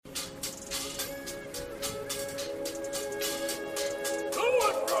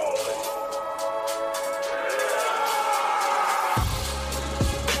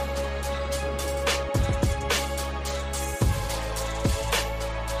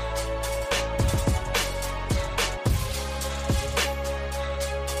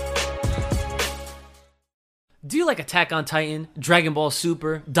you like Attack on Titan, Dragon Ball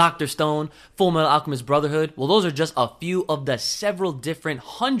Super, Dr. Stone, Full Metal Alchemist Brotherhood? Well, those are just a few of the several different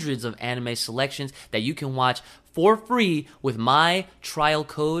hundreds of anime selections that you can watch for free with my trial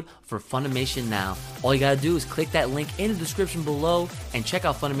code for Funimation Now. All you gotta do is click that link in the description below and check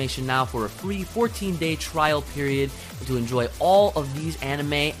out Funimation Now for a free 14-day trial period to enjoy all of these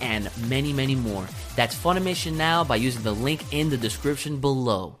anime and many, many more. That's Funimation Now by using the link in the description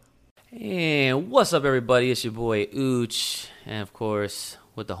below. And what's up, everybody? It's your boy Ooch, and of course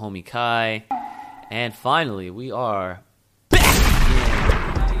with the homie Kai. And finally, we are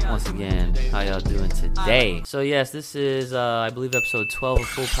once again. How y'all doing today? So yes, this is I believe episode 12 of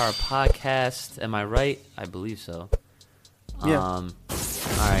Full Power Podcast. Am I right? I believe so. Yeah.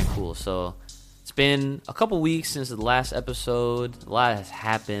 Alright, cool. So it's been a couple weeks since the last episode. A lot has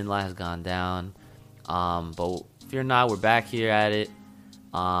happened, a lot has gone down. But fear not, we're back here at it.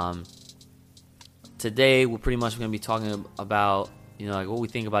 Today we're pretty much going to be talking about, like what we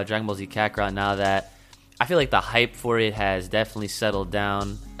think about Dragon Ball Z Kakarot now that I feel like the hype for it has definitely settled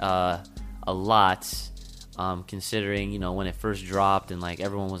down a lot, considering, when it first dropped and like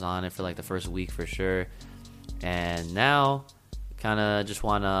everyone was on it for like the first week for sure. And now kind of just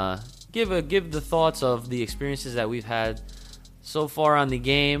want to give the thoughts of the experiences that we've had so far on the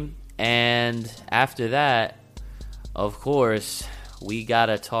game. And after that, of course, we got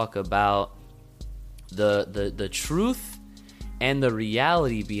to talk about the truth and the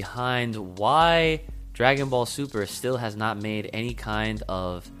reality behind why Dragon Ball Super still has not made any kind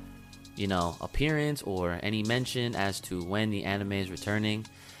of, appearance or any mention as to when the anime is returning.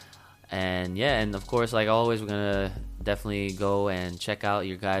 And yeah, and of course, like always, we're gonna definitely go and check out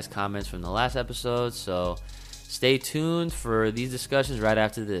your guys' comments from the last episode. So stay tuned for these discussions right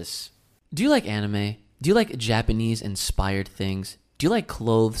after this. Do you like anime? Do you like Japanese inspired things? Do you like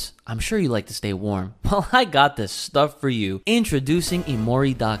clothes? I'm sure you like to stay warm. Well, I got this stuff for you. Introducing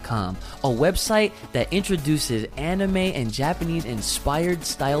Imori.com, a website that introduces anime and Japanese inspired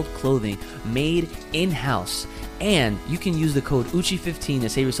styled clothing made in-house. And you can use the code UCHI15 to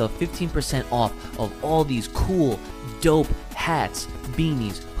save yourself 15% off of all these cool, dope hats,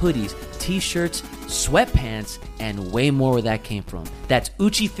 beanies, hoodies, t-shirts, sweatpants, and way more where that came from. That's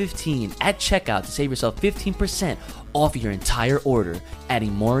UCHI15 at checkout to save yourself 15% off your entire order at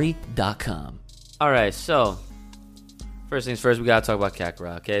Imori.com. Alright, so first things first, we gotta talk about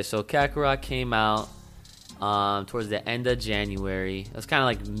Kakarot. Okay, so Kakarot came out towards the end of January. It was kind of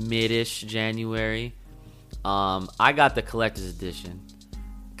like mid-ish January. I got the collector's edition.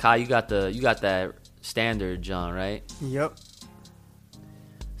 Kai, you got that standard John, right? Yep.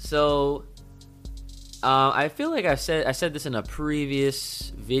 So I feel like I said this in a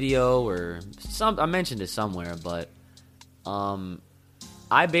previous video or I mentioned it somewhere, but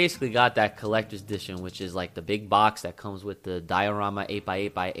I basically got that collector's edition, which is like the big box that comes with the diorama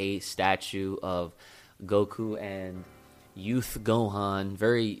 8x8x8 statue of Goku and youth Gohan,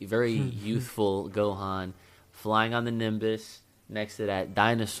 very very youthful Gohan, flying on the Nimbus next to that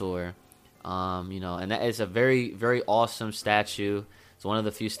dinosaur. And that is a very very awesome statue. It's one of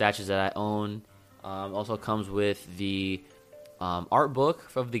the few statues that I own. Also comes with the art book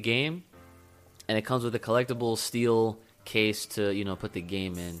of the game, and it comes with a collectible steel case to put the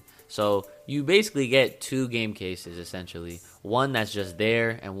game in. So you basically get two game cases essentially, one that's just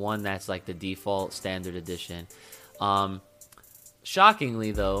there and one that's like the default standard edition.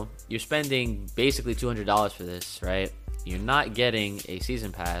 Shockingly though, you're spending basically $200 for this, right? You're not getting a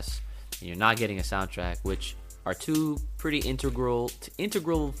season pass and you're not getting a soundtrack, which are two pretty integral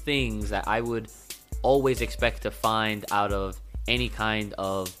things that I would always expect to find out of any kind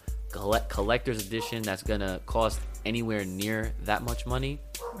of collector's edition that's gonna cost anywhere near that much money.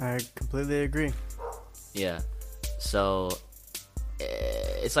 I completely agree. Yeah, so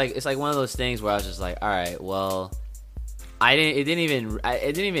it's like one of those things where I was just like, all right, well, it didn't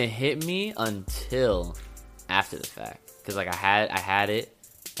even hit me until after the fact, because like I had it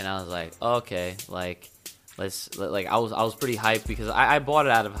and I was like, oh, okay, like I was pretty hyped because I bought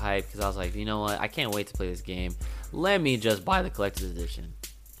it out of hype because I was like, you know what, I can't wait to play this game. Let me just buy the collector's edition.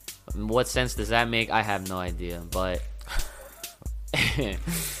 What sense does that make? I have no idea, but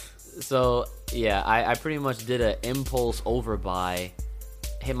so yeah, I pretty much did an impulse overbuy,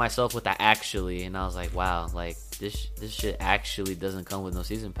 hit myself with that actually, and I was like, wow, like this shit actually doesn't come with no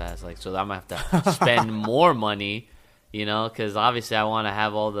season pass, like, so I'm gonna have to spend more money, because obviously I want to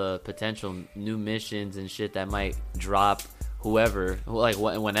have all the potential new missions and shit that might drop, whenever,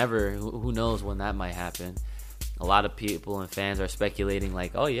 who knows when that might happen. A lot of people and fans are speculating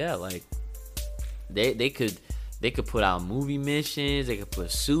like, oh yeah, like they could They could put out movie missions. They could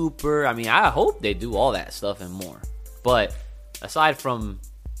put super. I mean, I hope they do all that stuff and more. But aside from,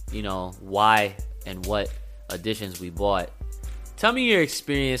 why and what additions we bought, tell me your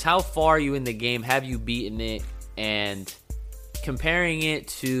experience. How far are you in the game? Have you beaten it? And comparing it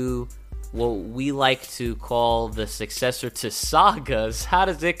to what we like to call the successor to Sagas, how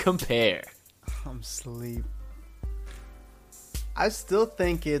does it compare? I'm asleep. I still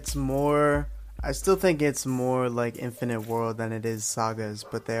think it's more like Infinite World than it is Sagas,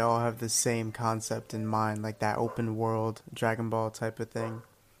 but they all have the same concept in mind, like that open world Dragon Ball type of thing.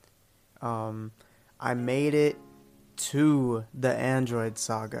 I made it to the Android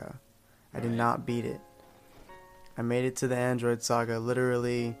Saga. I did not beat it. I made it to the Android Saga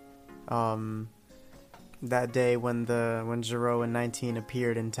literally that day when Zero and 19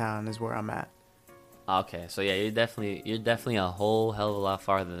 appeared in town is where I'm at. Okay, so yeah, you're definitely a whole hell of a lot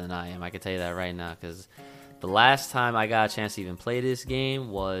farther than I am. I can tell you that right now, because the last time I got a chance to even play this game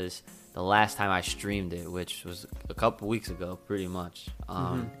was the last time I streamed it, which was a couple weeks ago, pretty much.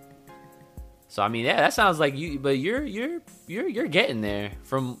 So I mean, yeah, that sounds like you, but you're getting there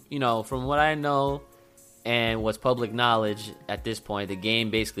from what I know and what's public knowledge at this point. The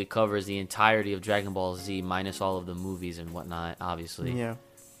game basically covers the entirety of Dragon Ball Z minus all of the movies and whatnot, obviously. Yeah.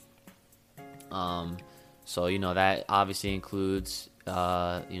 So that obviously includes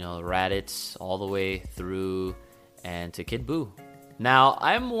Raditz all the way through and to Kid Buu. Now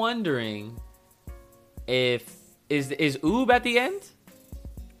I'm wondering if is Oob at the end,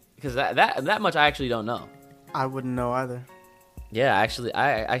 because that much I actually don't know. I wouldn't know either. Yeah, I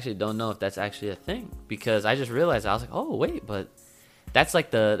actually don't know if that's actually a thing, because I just realized, I was like, oh wait, but that's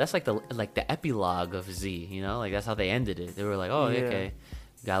like the epilogue of Z, like that's how they ended it. They were like, oh yeah. Okay,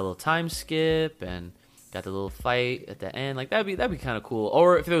 got a little time skip and got the little fight at the end. Like that'd be kind of cool.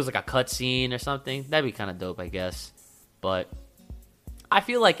 Or if there was like a cutscene or something, that'd be kind of dope, I guess. But I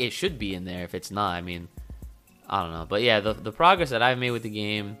feel like it should be in there. If it's not, I mean, I don't know. But yeah, the progress that I've made with the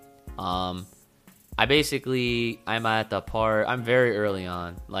game, I'm at the part. I'm very early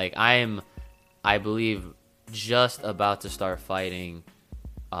on. Like I believe, just about to start fighting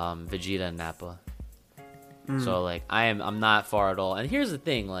Vegeta and Nappa. So like I'm not far at all. And here's the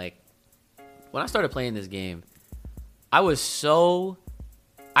thing, like when I started playing this game, I was so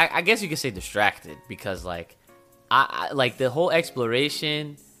I guess you could say distracted, because like I like the whole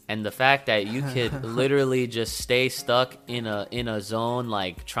exploration and the fact that you could literally just stay stuck in a zone,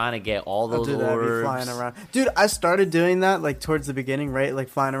 like trying to get all those orbs. Flying around. Dude, I started doing that like towards the beginning, right? Like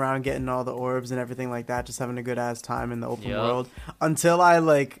flying around, getting all the orbs and everything like that, just having a good ass time in the open world, until I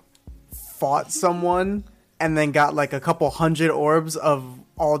like fought someone and then got like a couple hundred orbs of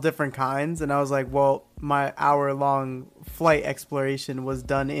all different kinds, and I was like, well, my hour-long flight exploration was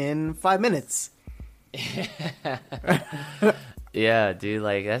done in 5 minutes. Yeah, dude,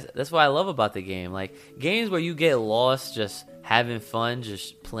 like that's what I love about the game. Like games where you get lost just having fun,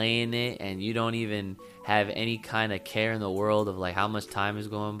 just playing it, and you don't even have any kind of care in the world of like how much time is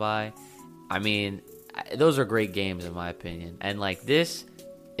going by. I mean, those are great games in my opinion. And like this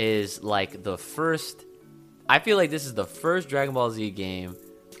is like I feel like this is the first Dragon Ball Z game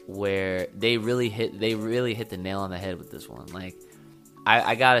where they really hit the nail on the head with this one. Like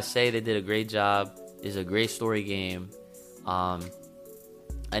I gotta say, they did a great job. It's a great story game. I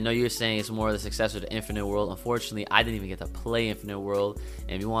know you're saying it's more of the successor to Infinite World. Unfortunately, I didn't even get to play Infinite World.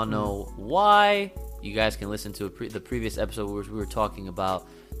 And if you want to know why, you guys can listen to the previous episode where we were talking about,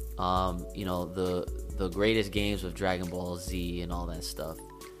 the greatest games of Dragon Ball Z and all that stuff.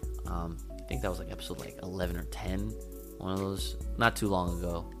 I think that was like episode like 11 or 10, one of those, not too long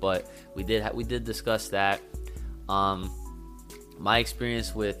ago. But we did discuss that. My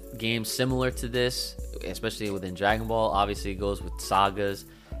experience with games similar to this, especially within Dragon Ball, obviously goes with sagas.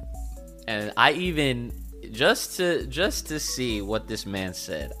 And I even, just to see what this man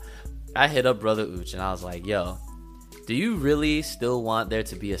said, I hit up Brother Uch and I was like, yo, do you really still want there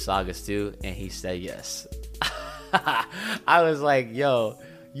to be a Sagas 2? And he said yes. I was like, yo,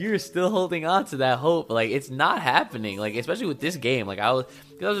 you're still holding on to that hope. Like, it's not happening. Like, especially with this game. Like, I was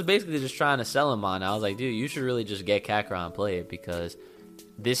basically just trying to sell him on it. I was like, dude, you should really just get Kakarot and play it, because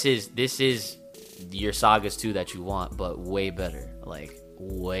this is your Sagas 2 that you want, but way better. Like,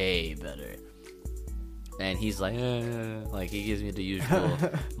 way better. And he's like, like he gives me the usual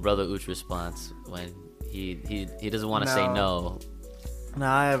Brother Uch response when he doesn't want to say no.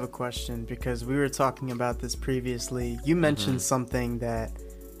 Now I have a question, because we were talking about this previously. You mentioned something that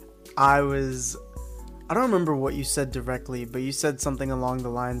I was I don't remember what you said directly, but you said something along the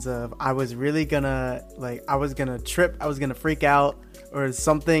lines of I was really gonna I was gonna trip, I was gonna freak out, or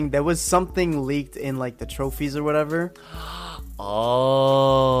something. There was something leaked in like the trophies or whatever. Oh.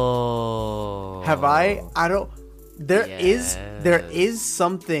 Have I? I don't. There is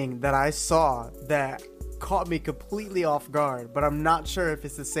something that I saw that caught me completely off guard, but I'm not sure if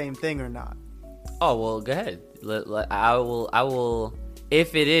it's the same thing or not. Oh well, go ahead. I will.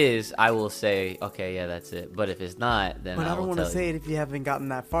 If it is, I will say, okay, yeah, that's it. But if it's not, then I will don't want to tell say you. it if you haven't gotten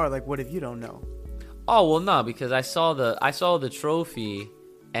that far. Like, what if you don't know? Oh well, no, because I saw the trophy,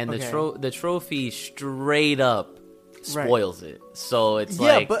 and Okay. the trophy straight up spoils it. So it's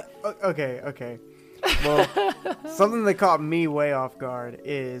like, but okay. Well, something that caught me way off guard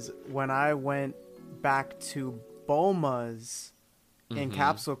is when I went back to Bulma's in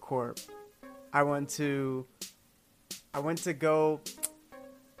Capsule Corp. I went to go.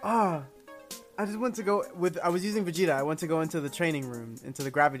 I was using Vegeta. I went to go into the training room, into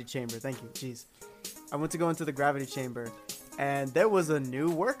the gravity chamber. Thank you. Jeez. I went to go into the gravity chamber, and there was a new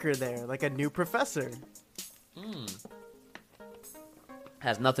worker there, like a new professor.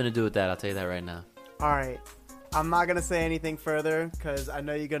 has nothing to do with that. I'll tell you that right now. All right. I'm not gonna say anything further because I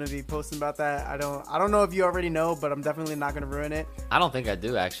know you're gonna be posting about that. I don't know if you already know, but I'm definitely not gonna ruin it. I don't think I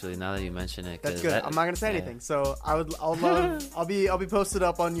do actually. Now that you mention it, That's good. I'm not gonna say anything. So I'll be posted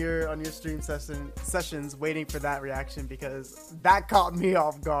up on your stream sessions, waiting for that reaction because that caught me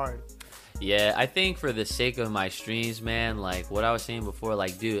off guard. Yeah, I think for the sake of my streams, man, like what I was saying before,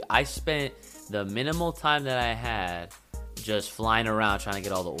 like, dude, I spent the minimal time that I had just flying around trying to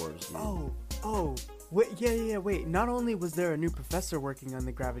get all the orbs. Dude. Oh. Wait, yeah. Wait, not only was there a new professor working on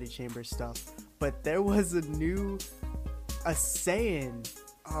the gravity chamber stuff, but there was a Saiyan.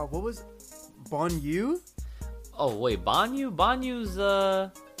 What was Banyu? Oh wait, Banyu? Banyu's the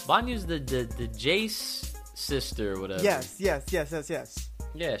Jace sister, or whatever. Yes.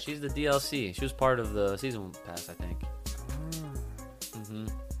 Yeah, she's the DLC. She was part of the season pass, I think.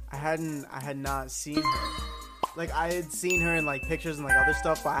 I had not seen her. Like, I had seen her in like pictures and like other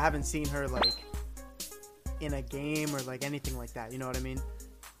stuff, but I haven't seen her like in a game or like anything like that. You know what I mean?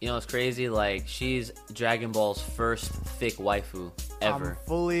 You know, it's crazy. Like, she's Dragon Ball's first thick waifu ever. I'm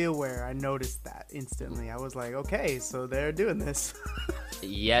fully aware. I noticed that instantly. I was like, okay, so they're doing this.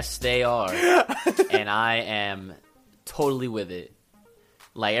 Yes, they are. And I am totally with it.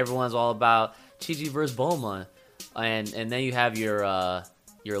 Like, everyone's all about Chi-Chi versus Bulma. And then you have your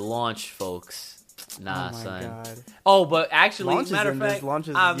launch folks. Nah, oh my son. God. Oh, but actually, Launch matter of fact, Launch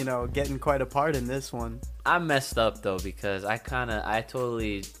is, getting quite apart in this one. I messed up though because I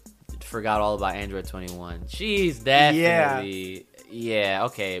totally forgot all about Android 21. She's definitely yeah.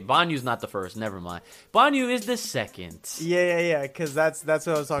 Okay, Banyu's not the first. Never mind. Banyu is the second. Yeah. Because that's what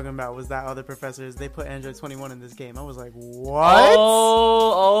I was talking about. Was that other professors? They put Android 21 in this game. I was like, what?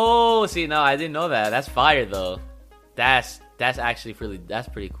 Oh. See, no, I didn't know that. That's fire though. That's actually that's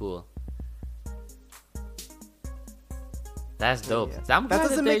pretty cool. That's dope. Yeah. I'm glad that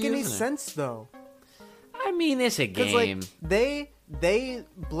doesn't make any using it. sense though. I mean, it's a game. Like, they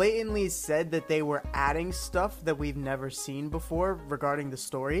blatantly said that they were adding stuff that we've never seen before regarding the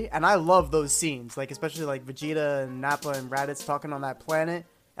story, and I love those scenes. Like, especially like Vegeta and Nappa and Raditz talking on that planet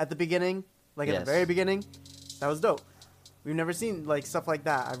at the beginning, like at the very beginning. That was dope. We've never seen like stuff like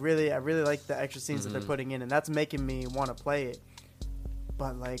that. I really like the extra scenes that they're putting in, and that's making me want to play it.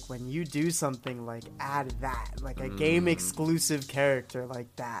 But like when you do something like add that, like a game exclusive character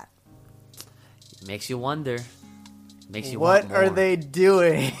like that, it makes you wonder. Makes you what want more. are they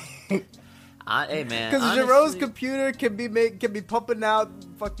doing? Hey man, Because Jiro's computer can be pumping out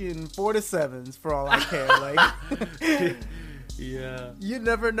fucking 4 to 7s for all I care. Like, yeah, you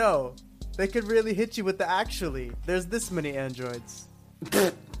never know. They could really hit you with the actually. There's this many androids.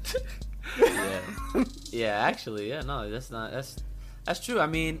 yeah. Actually, yeah. No, that's true. I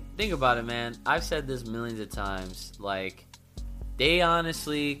mean, think about it, man. I've said this millions of times. Like, they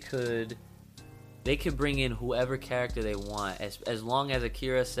honestly could bring in whoever character they want as long as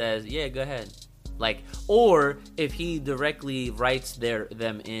Akira says, yeah, go ahead. Like, or if he directly writes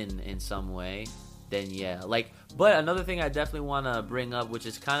them in some way, then yeah. Like, but another thing I definitely want to bring up, which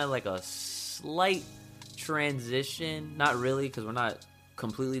is kind of like a slight transition, not really, because we're not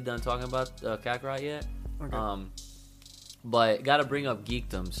completely done talking about Kakarot yet. Okay. But gotta bring up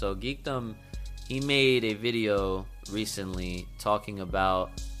Geekdom. So Geekdom, he made a video recently talking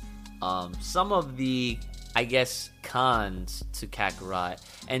about some of the, I guess, cons to Kakarot.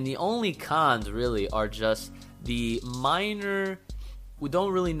 And the only cons really are just the minor. We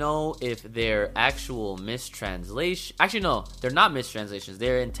don't really know if they're actual mistranslation. Actually, no, they're not mistranslations.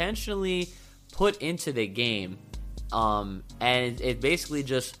 They're intentionally put into the game, and it's basically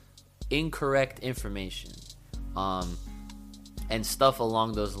just incorrect information, and stuff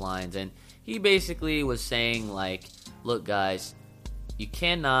along those lines. And he basically was saying, like, look, guys, you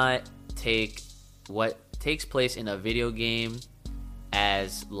cannot take what takes place in a video game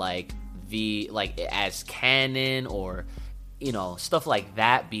as as canon, or stuff like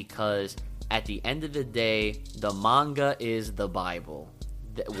that, because at the end of the day, the manga is the Bible.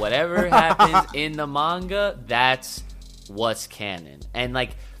 Whatever happens in the manga, that's what's canon. And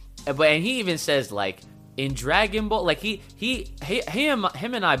he even says, like, in Dragon Ball, like him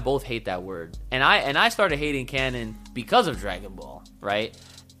and I both hate that word, and I started hating canon because of Dragon Ball, right?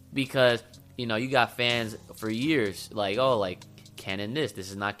 Because you got fans for years like, oh, like, canon this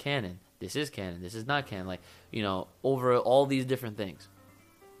is not canon, this is canon, this is not canon, like, over all these different things.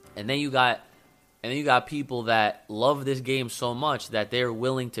 And then you got people that love this game so much that they're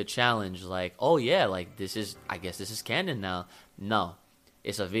willing to challenge, like, oh yeah, like, I guess this is canon now. No,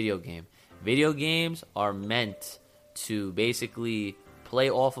 it's a video game. Video games are meant to basically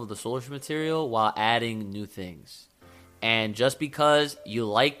play off of the source material while adding new things. And just because you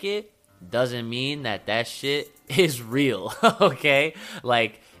like it doesn't mean that shit is real, okay?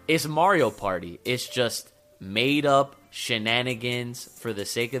 Like, it's Mario Party. It's just made up shenanigans for the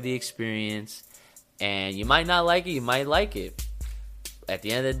sake of the experience. And you might not like it, you might like it. At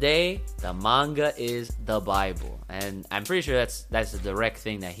the end of the day, the manga is the Bible. And I'm pretty sure that's the direct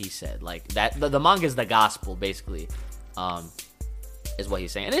thing that he said. Like, that the manga is the gospel, basically, is what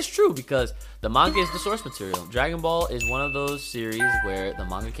he's saying. And it's true, because the manga is the source material. Dragon Ball is one of those series where the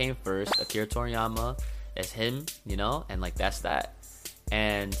manga came first. Akira Toriyama, that's him, and, like, that's that.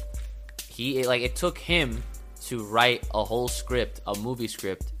 And it took him to write a whole script, a movie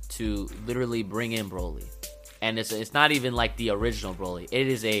script, to literally bring in Broly. And it's not even like the original Broly. It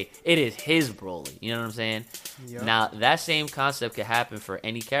is his Broly. You know what I'm saying? Yep. Now, that same concept could happen for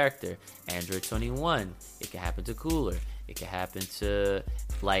any character. Android 21. It could happen to Cooler. It could happen to,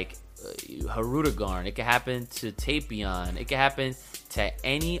 like, Harudagarn. It could happen to Tapion. It could happen to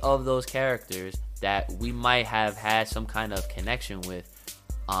any of those characters that we might have had some kind of connection with.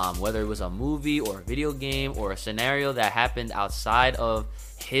 Whether it was a movie or a video game or a scenario that happened outside of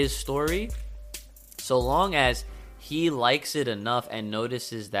his story. So long as he likes it enough and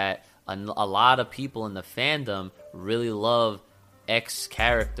notices that a lot of people in the fandom really love X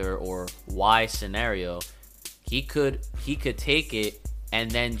character or Y scenario, he could take it and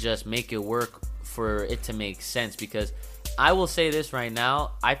then just make it work for it to make sense. Because I will say this right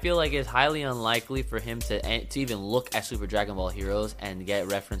now, I feel like it's highly unlikely for him to even look at Super Dragon Ball Heroes and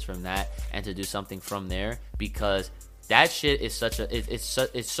get reference from that and to do something from there, because that shit is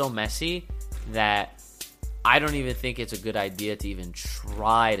it's so messy that I don't even think it's a good idea to even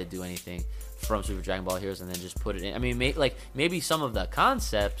try to do anything from Super Dragon Ball Heroes and then just put it in. I mean, maybe some of the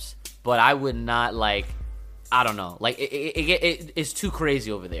concepts, but I would not, like, I don't know. Like, it's too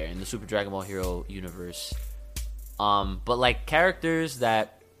crazy over there in the Super Dragon Ball Hero universe. But, like, characters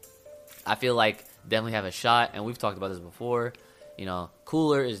that I feel like definitely have a shot, and we've talked about this before,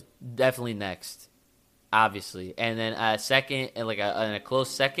 Cooler is definitely next, obviously. And then a second, and a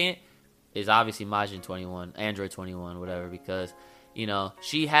close second, is obviously Majin 21, Android 21, whatever, because,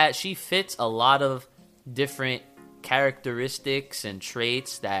 she fits a lot of different characteristics and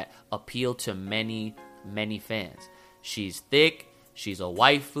traits that appeal to many, many fans. She's thick, she's a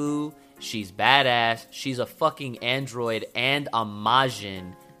waifu, she's badass, she's a fucking android and a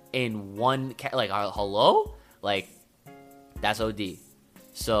Majin in one, hello? Like, that's OD.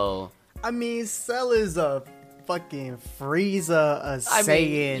 So, I mean, Cell is a fucking Frieza, a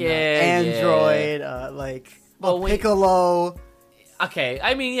Saiyan, Android, Piccolo. Okay,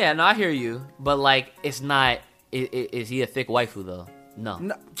 I mean, yeah, no, I hear you, but, like, it's not. Is he a thick waifu though?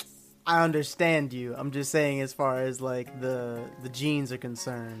 No. I understand you. I'm just saying, as far as, like, the genes are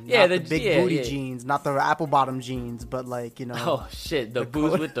concerned. Yeah, not the big booty genes, not the apple bottom genes, but, like, Oh shit, the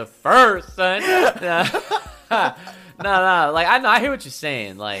boots with the fur, son. No. Like, I hear what you're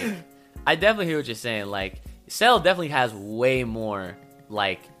saying. Like, I definitely hear what you're saying. Like, Cell definitely has way more,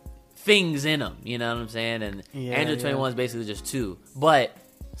 like, things in him. You know what I'm saying? And Android 21 is basically just 2. But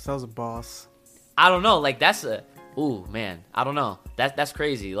Cell's a boss. I don't know. Like, that's a man. I don't know. That's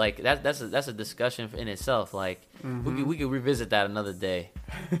crazy. Like, that's a discussion in itself. Like, we could revisit that another day.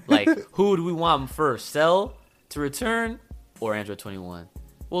 Like, who do we want first, Cell to return or Android 21?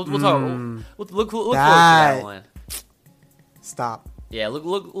 We'll talk. We'll look forward to that one. Stop. Yeah,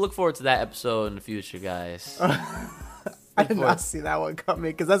 look forward to that episode in the future, guys. I did not see that one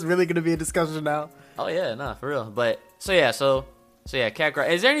coming, because that's really going to be a discussion now. Oh yeah, nah, for real. But so So yeah, Kakarot.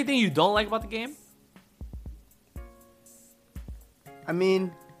 Is there anything you don't like about the game? I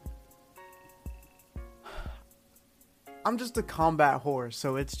mean, I'm just a combat whore,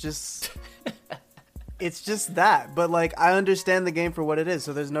 so it's just it's just that. But like, I understand the game for what it is,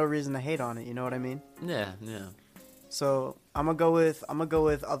 so there's no reason to hate on it. You know what I mean? Yeah, yeah. So I'm gonna go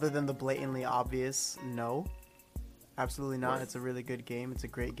with other than the blatantly obvious, no, absolutely not. Right. It's a really good game. It's a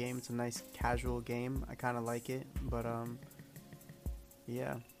great game. It's a nice casual game. I kind of like it, but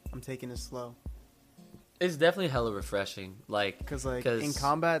yeah, I'm taking it slow. It's definitely hella refreshing, because in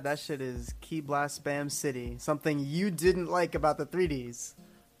combat, that shit is key blast spam city. Something you didn't like about the 3Ds.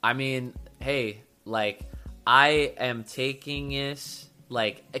 I mean, hey, like, I am taking this,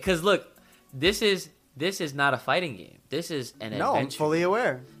 like, because look, this is not a fighting game. This is an adventure. No, I'm fully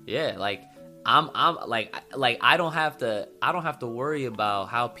aware. Yeah, like, I'm like I don't have to worry about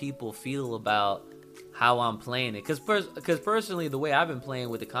how people feel about how I'm playing it. Because personally, the way I've been playing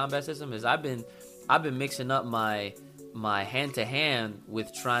with the combat system is I've been mixing up my hand to hand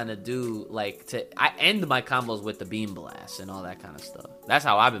with trying to do I end my combos with the beam blast and all that kind of stuff. That's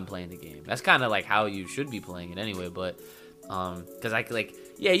how I've been playing the game. That's kind of like how you should be playing it anyway. But because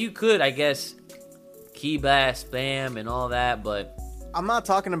you could, I guess, key blast spam and all that, but I'm not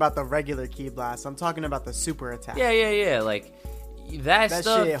talking about the regular key blast. I'm talking about the super attack. Yeah. Like that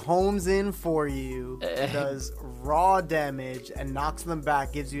stuff, shit homes in for you, does raw damage, and knocks them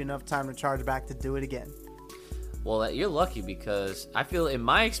back, gives you enough time to charge back to do it again. Well, you're lucky because I feel in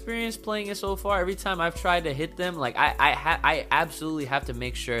my experience playing it so far, every time I've tried to hit them, like I absolutely have to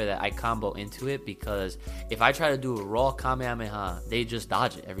make sure that I combo into it, because if I try to do a raw Kamehameha, they just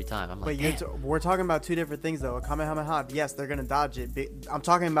dodge it every time. I'm like, we're talking about two different things though. A Kamehameha, yes, they're gonna dodge it. I'm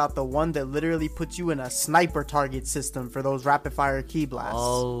talking about the one that literally puts you in a sniper target system for those rapid fire key blasts.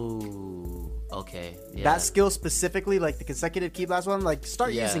 Oh, okay. Yeah. That skill specifically, like the consecutive key blast one, like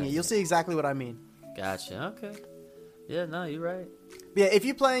start using it. You'll see exactly what I mean. Gotcha. Okay. Yeah, no, you're right. Yeah, if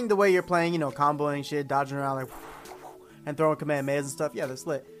you're playing the way you're playing, comboing shit, dodging around, like, and throwing Kamehamehas and stuff, yeah, that's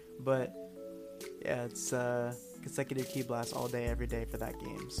lit. But, yeah, it's consecutive key blasts all day, every day for that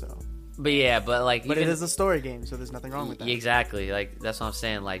game, so. But, yeah, but it is a story game, so there's nothing wrong with that. Exactly. Like, that's what I'm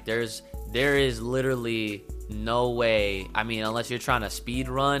saying. Like, there is literally no way, I mean, unless you're trying to speed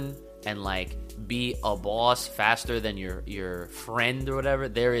run and, like, be a boss faster than your friend or whatever,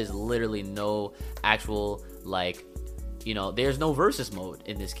 there is literally no actual, like, there's no versus mode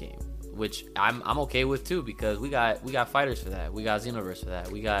in this game, which I'm okay with too, because we got fighters for that, we got Xenoverse for that,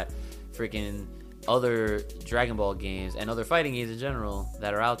 we got freaking other Dragon Ball games and other fighting games in general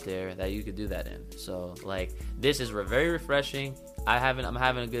that are out there that you could do that in. So like, this is very refreshing. I'm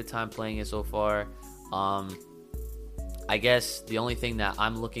having a good time playing it so far. I guess the only thing that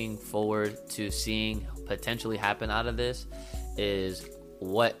I'm looking forward to seeing potentially happen out of this is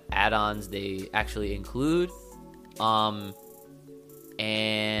what add-ons they actually include.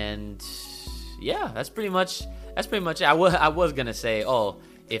 And yeah, that's pretty much it. I was gonna say,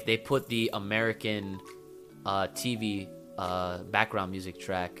 if they put the American TV background music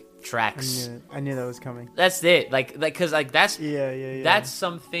tracks. I knew that was coming. That's it. Like, cause that's yeah. That's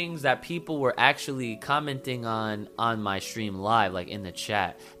some things that people were actually commenting on my stream live, like in the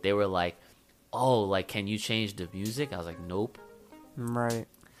chat. They were like, can you change the music? I was like, nope. Right.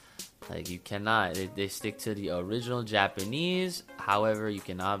 Like, you cannot. They stick to the original Japanese. However, you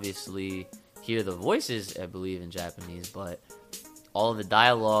can obviously hear the voices, I believe, in Japanese, but all of the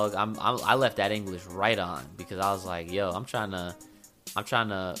dialogue, I left that English right on, because I was like, yo, I'm trying to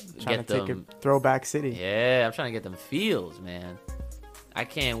get them take a throwback city. Yeah, I'm trying to get them feels, man. I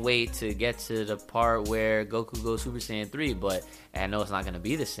can't wait to get to the part where Goku goes Super Saiyan 3, but I know it's not going to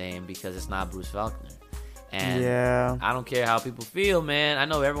be the same because it's not Bruce Faulkner. And yeah, I don't care how people feel, man. I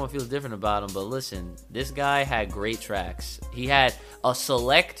know everyone feels different about him, but listen, this guy had great tracks. He had a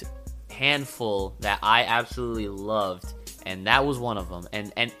select handful that I absolutely loved, and that was one of them.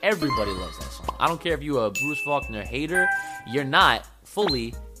 And everybody loves that song. I don't care if you're a Bruce Faulkner hater. You're not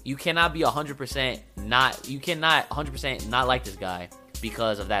fully. You cannot be 100% not. You cannot 100% not like this guy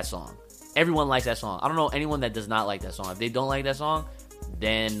because of that song. Everyone likes that song. I don't know anyone that does not like that song. If they don't like that song,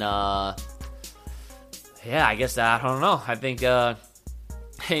 then yeah, I guess I don't know. I think you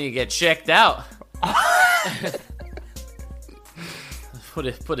get checked out. Put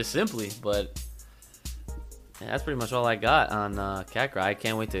it simply, but yeah, that's pretty much all I got on Kakarot. I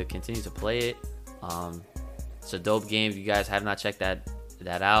can't wait to continue to play it. It's a dope game. If you guys have not checked that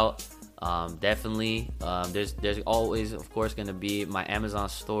out, definitely. There's always, of course, going to be my Amazon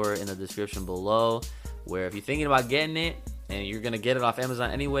store in the description below, where if you're thinking about getting it and you're going to get it off Amazon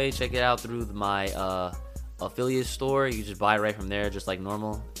anyway, check it out through my affiliate store. You just buy right from there, just like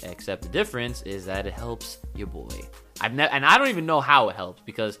normal. Except the difference is that it helps your boy. And I don't even know how it helps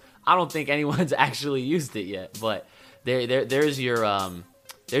because I don't think anyone's actually used it yet. But there's your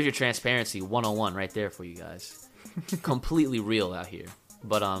transparency 101 right there for you guys. Completely real out here.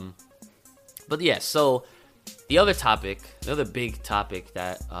 But yeah. So the other big topic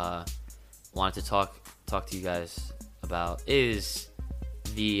that wanted to talk to you guys about is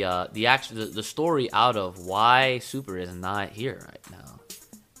the story out of why Super is not here right now,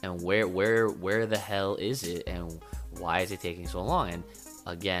 and where the hell is it, and why is it taking so long? And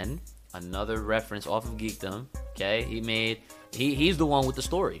again, another reference off of Geekdom. Okay, he's the one with the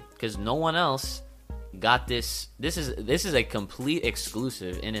story because no one else got this. This is a complete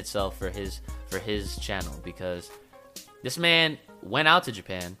exclusive in itself for his channel because this man went out to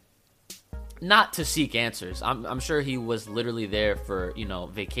Japan. Not to seek answers. I'm sure he was literally there for,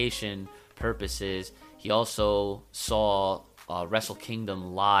 vacation purposes. He also saw Wrestle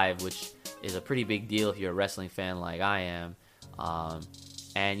Kingdom live, which is a pretty big deal if you're a wrestling fan like I am.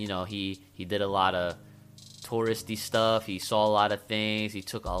 And he did a lot of touristy stuff. He saw a lot of things. He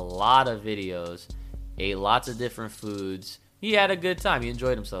took a lot of videos, ate lots of different foods. He had a good time. He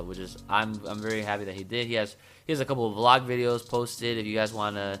enjoyed himself, which is I'm very happy that he did. He has a couple of vlog videos posted. If you guys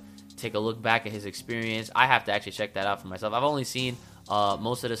want to take a look back at his experience, I have to actually check that out for myself. I've only seen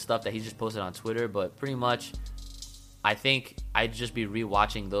most of the stuff that he just posted on Twitter, but pretty much I think I'd just be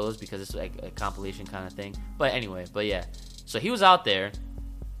rewatching those because it's like a compilation kind of thing. But anyway, yeah. So he was out there,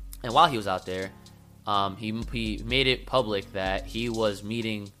 and while he was out there, he made it public that he was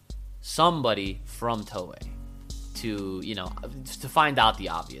meeting somebody from Toei to find out the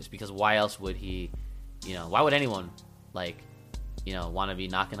obvious, because why else would he, why would anyone want to be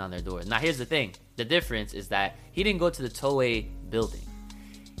knocking on their door? Now, here's the thing. The difference is that he didn't go to the Toei building.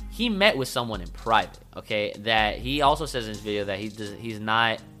 He met with someone in private, okay? That he also says in his video that he's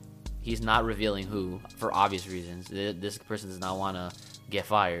not revealing who, for obvious reasons. This person does not want to get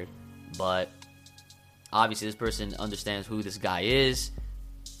fired. But obviously this person understands who this guy is.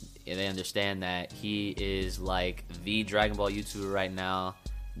 And they understand that he is like the Dragon Ball YouTuber right now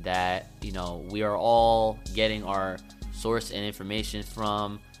that, we are all getting our source and information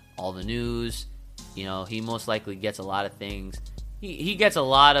from, all the news. He most likely gets a lot of things. He gets a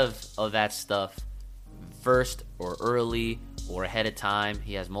lot of that stuff first or early or ahead of time.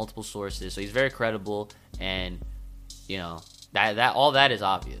 He has multiple sources, so he's very credible, and that all that is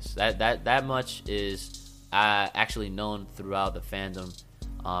obvious. That much is actually known throughout the fandom,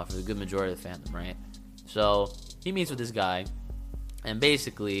 for the good majority of the fandom, right? So he meets with this guy, and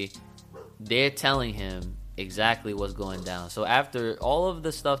basically they're telling him exactly what's going down. So after all of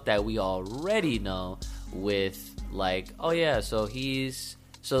the stuff that we already know with so he's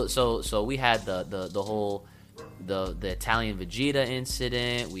so we had the whole the Italian Vegeta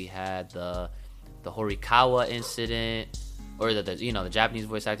incident, we had the Horikawa incident, or the Japanese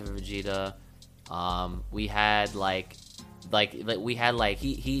voice actor for Vegeta. We had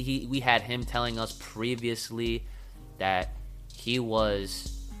we had him telling us previously that he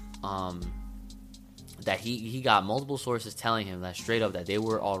was that he got multiple sources telling him that straight up that they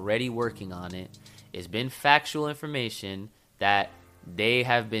were already working on it. It's been factual information that they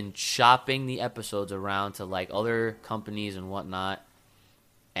have been shopping the episodes around to other companies and whatnot,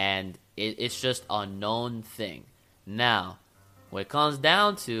 and it's just a known thing. Now, what it comes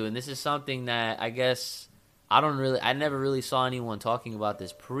down to, and this is something that I guess I never really saw anyone talking about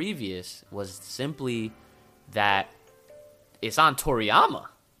this previous, was simply that it's on Toriyama,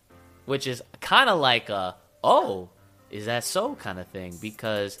 which is kind of like a, oh, is that so kind of thing,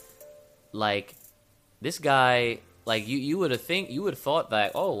 because this guy, you would have thought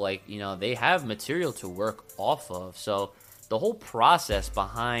that, they have material to work off of. So the whole process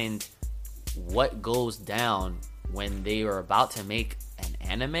behind what goes down when they are about to make an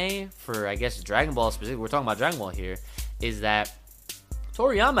anime for, I guess, Dragon Ball specifically, we're talking about Dragon Ball here, is that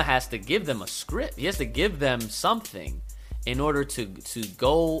Toriyama has to give them a script. He has to give them something in order to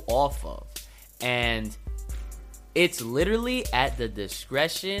go off of. And it's literally at the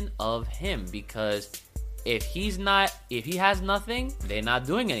discretion of him, because if he has nothing, they're not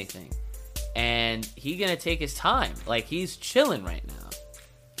doing anything. And he's gonna take his time. He's chilling right now.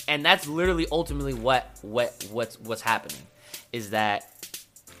 And that's literally ultimately what's happening, is that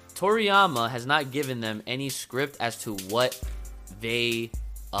Toriyama has not given them any script as to what they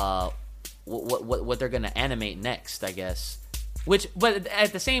what they're gonna animate next, I guess. But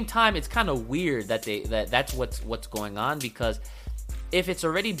at the same time, it's kind of weird that that's what's going on, because if it's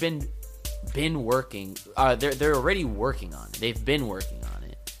already been working, they're already working on it. They've been working on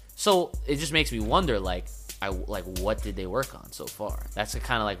it. So it just makes me wonder, what did they work on so far? That's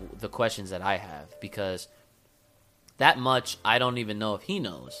kind of like the questions that I have, because that much I don't even know if he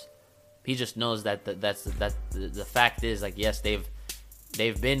knows. He just knows that the fact is, like, yes,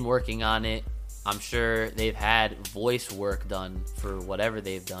 they've been working on it. I'm sure they've had voice work done for whatever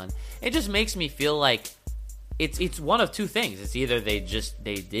they've done. It just makes me feel like it's one of two things. It's either they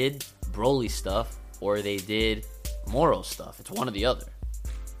did Broly stuff or they did Moro stuff. It's one or the other.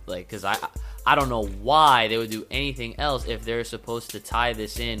 Like, because I don't know why they would do anything else if they're supposed to tie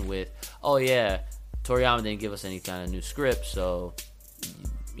this in with, oh yeah, Toriyama didn't give us any kind of new script, so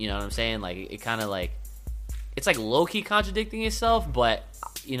you know what I'm saying? Like, it kind of like, it's like low-key contradicting itself, but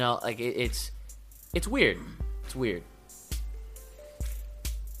you know, like it's weird. It's weird.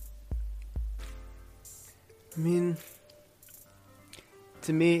 I mean,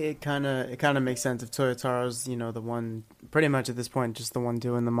 to me, it kind of makes sense if Toyotaro's, you know, the one, pretty much at this point, just the one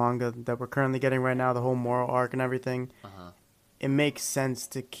doing the manga that we're currently getting right now, the whole Moro arc and everything. It makes sense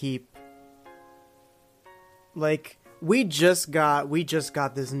to keep, like, we just got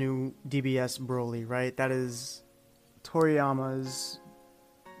this new DBS Broly, right? That is Toriyama's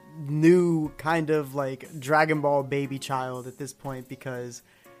new kind of like Dragon Ball baby child at this point, because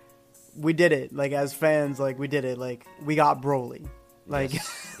we did it. Like, as fans, like, we did it. Like, we got Broly. Like,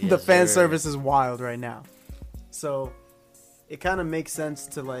 yes. The fan service is wild right now. So it kind of makes sense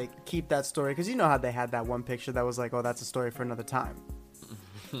to like keep that story, because you know how they had that one picture that was like, oh, that's a story for another time.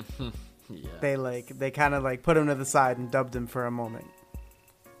 Yeah. They kind of like put him to the side and dubbed him for a moment,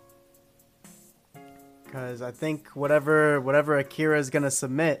 because I think whatever Akira is gonna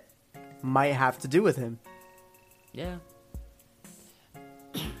submit might have to do with him. Yeah.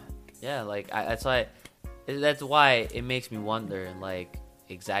 Yeah, like that's why it makes me wonder, like,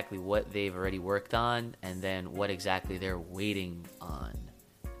 exactly what they've already worked on and then what exactly they're waiting on.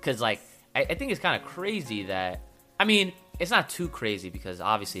 Because, like, I think it's kind of crazy that, I mean, it's not too crazy because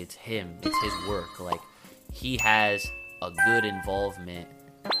obviously it's him, it's his work. Like, he has a good involvement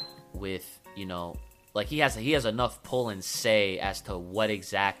with, you know, like, he has enough pull and say as to what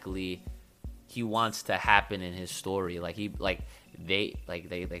exactly he wants to happen in his story. Like, they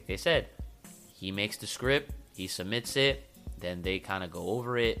said, he makes the script, he submits it, then they kind of go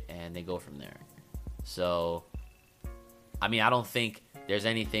over it and they go from there. So, I mean, I don't think there's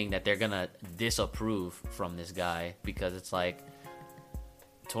anything that they're gonna disapprove from this guy, because it's like,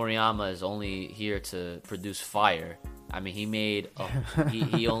 Toriyama is only here to produce fire. I mean, he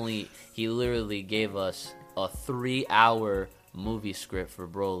literally gave us a 3-hour movie script for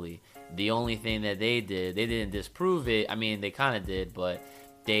Broly. The only thing that they didn't disprove it. I mean, they kind of did, but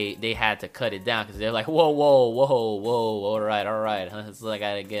they had to cut it down because they're like, whoa, all right. It's like,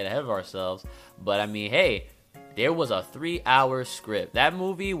 I gotta get ahead of ourselves. But I mean, hey, there was a 3-hour script. That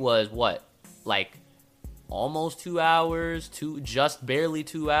movie was what, like, almost 2 hours, just barely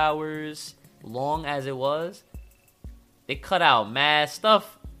 2 hours long as it was. They cut out mad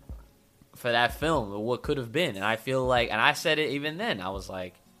stuff for that film, what could have been. And I feel like, and I said it even then, I was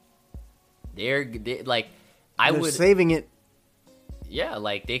like, they're saving it. Yeah,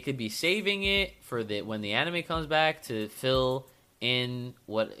 like, they could be saving it for when the anime comes back to fill in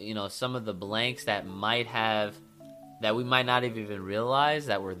what, you know, some of the blanks that we might not have even realized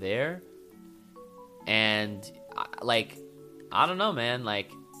that were there. And like, I don't know, man.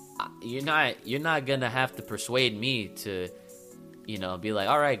 Like, you're not gonna have to persuade me to, you know, be like,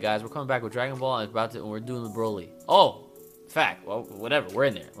 all right, guys, we're coming back with Dragon Ball and we're doing the Broly. Oh, fact. Well, whatever. We're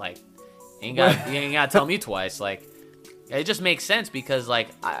in there. Like, you ain't gotta tell me twice. Like, it just makes sense because, like,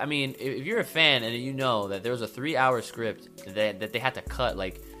 I mean, if you're a fan and you know that there was a 3-hour script that they had to cut,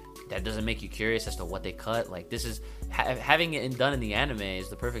 like, that doesn't make you curious as to what they cut. Like, this is having it done in the anime is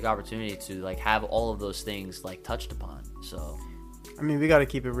the perfect opportunity to, like, have all of those things, like, touched upon. So, I mean, we got to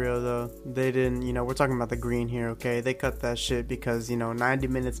keep it real, though. They didn't, you know, we're talking about the green here, okay? They cut that shit because, you know, 90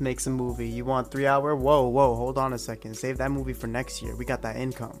 minutes makes a movie. You want 3 hour? Whoa, hold on a second. Save that movie for next year. We got that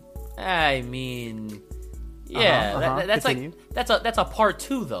income. I mean, yeah, that's continue. Like, that's a part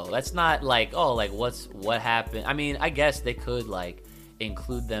 2, though. That's not like, oh, like, what happened? I mean, I guess they could, like,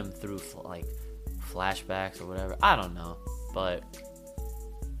 include them through, like, flashbacks or whatever. I don't know, but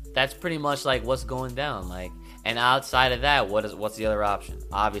that's pretty much, like, what's going down, like. And outside of that, what's the other option?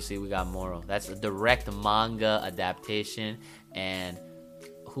 Obviously, we got Moro. That's a direct manga adaptation, and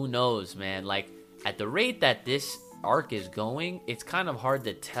who knows, man? Like, at the rate that this arc is going, it's kind of hard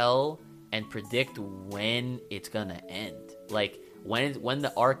to tell and predict when it's gonna end. Like, when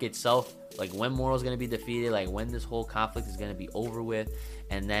the arc itself, like, when Moro's gonna be defeated, like, when this whole conflict is gonna be over with,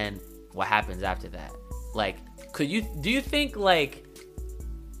 and then what happens after that. Like, do you think, like,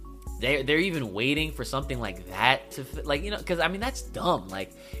 they're even waiting for something like that to like, you know, because I mean that's dumb.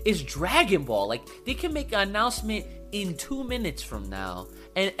 Like, it's Dragon Ball. Like, they can make an announcement in 2 minutes from now,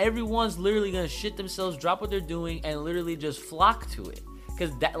 and everyone's literally gonna shit themselves, drop what they're doing, and literally just flock to it.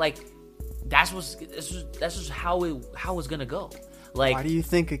 Because that's just how it's gonna go. Like, why do you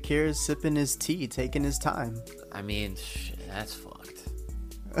think Akira's sipping his tea, taking his time? I mean, that's fucked.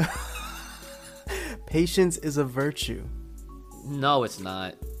 Patience is a virtue. No, it's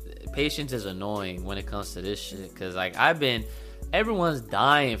not. Patience is annoying when it comes to this shit. Because, like, everyone's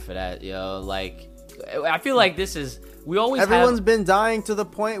dying for that, yo. Like, I feel like everyone's been dying to the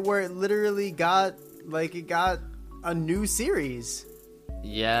point where it literally got a new series.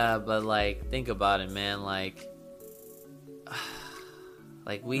 Yeah, but, like, think about it, man. Like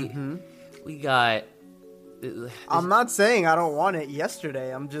we got... I'm not saying I don't want it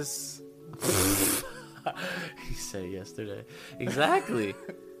yesterday. I'm just... He said yesterday. Exactly.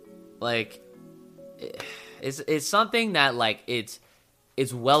 Like, it's something that, like, it's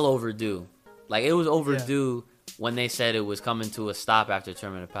well overdue. Like, it was overdue when they said it was coming to a stop after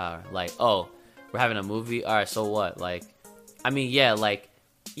Tournament of Power. Like, oh, we're having a movie? All right, so what? Like, I mean, yeah,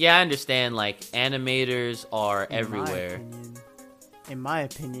 I understand, like, animators are everywhere. In my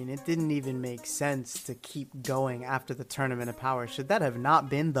opinion, it didn't even make sense to keep going after the Tournament of Power. Should that have not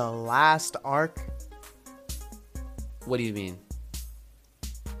been the last arc? What do you mean?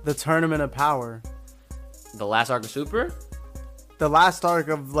 The Tournament of Power. The last arc of Super? The last arc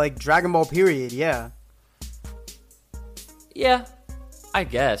of, like, Dragon Ball period, yeah. Yeah, I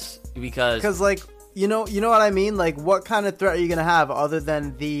guess. Because, like, you know what I mean? Like, what kind of threat are you going to have other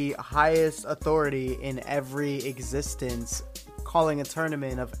than the highest authority in every existence calling a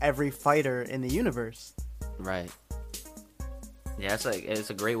tournament of every fighter in the universe? Right. Yeah, it's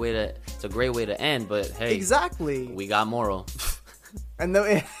a great way to end, but hey. Exactly. We got Moro. And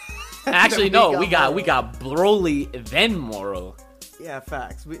though actually no, we got Broly then Moro. Yeah,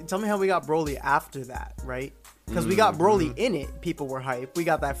 facts. Tell me how we got Broly after that, right? Because we got Broly in it, people were hyped. We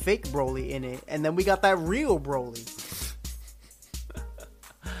got that fake Broly in it, and then we got that real Broly.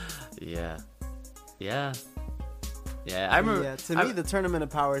 Yeah. I remember. Yeah, to me, the Tournament of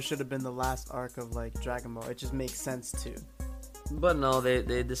Power should have been the last arc of, like, Dragon Ball. It just makes sense too. But no,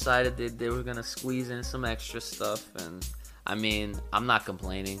 they decided they were gonna squeeze in some extra stuff, and I mean, I'm not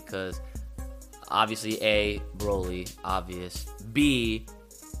complaining because obviously A, Broly, obvious. B,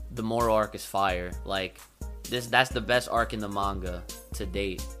 the Moro arc is fire. Like, that's the best arc in the manga to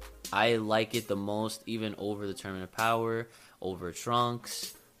date. I like it the most, even over the Tournament of Power, over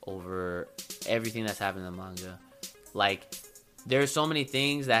Trunks, over everything that's happened in the manga. Like, there's so many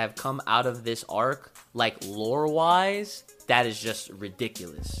things that have come out of this arc, like, lore-wise, that is just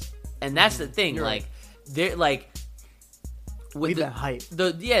ridiculous. And that's the thing. You're like, they're like, with the hype.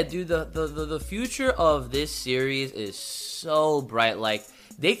 The future of this series is so bright. Like,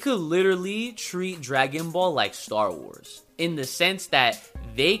 they could literally treat Dragon Ball like Star Wars, in the sense that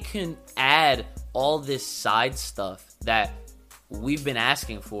they can add all this side stuff that we've been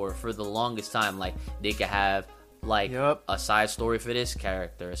asking for the longest time. Like, they could have, like, a side story for this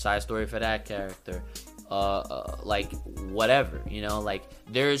character, a side story for that character, like, whatever, you know. Like,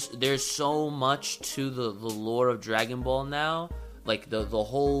 there's so much to the lore of Dragon Ball now. Like, the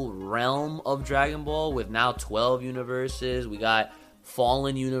whole realm of Dragon Ball, with now 12 universes. We got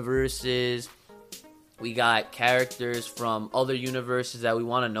fallen universes. We got characters from other universes that we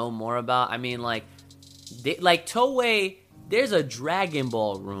want to know more about. I mean, like Toei, there's a Dragon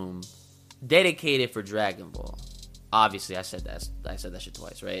Ball room dedicated for Dragon Ball. Obviously, I said that shit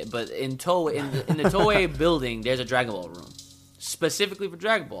twice, right? But in the Toei building, there's a Dragon Ball room specifically for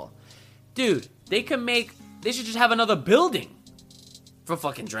Dragon Ball. Dude, they should just have another building for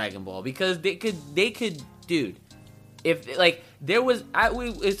fucking Dragon Ball, because they could, dude. If, like, there was,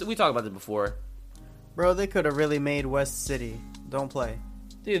 we talked about this before, bro. They could have really made West City. Don't play,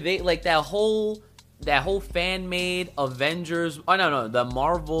 dude. They, like, that whole fan made Avengers. Oh no, the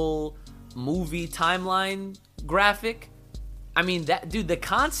Marvel movie timeline graphic. I mean, that, dude, the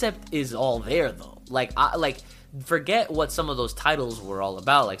concept is all there though. Like, forget what some of those titles were all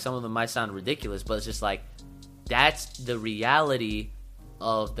about. Like, some of them might sound ridiculous, but it's just like, that's the reality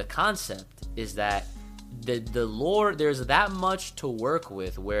of the concept, is that the lore, there's that much to work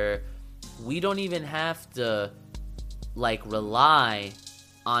with, where we don't even have to, like, rely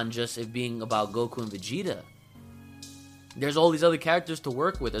on just it being about Goku and Vegeta. There's all these other characters to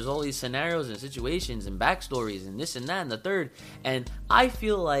work with. There's all these scenarios and situations and backstories and this and that and the third. And I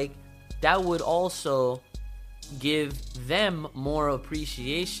feel like that would also give them more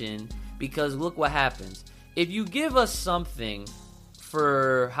appreciation, because look what happens. If you give us something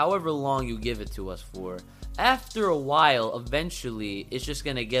for however long you give it to us for, after a while, eventually, it's just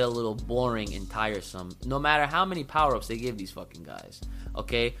gonna get a little boring and tiresome. No matter how many power-ups they give these fucking guys,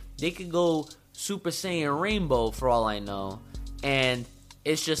 okay? They could go Super Saiyan Rainbow for all I know, and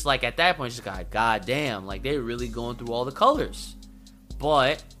it's just like at that point, it's just like, goddamn, like they're really going through all the colors.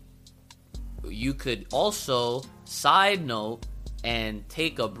 But you could also side note and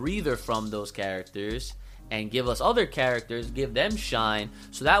take a breather from those characters and give us other characters, give them shine,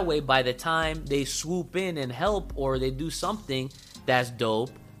 so that way by the time they swoop in and help or they do something that's dope,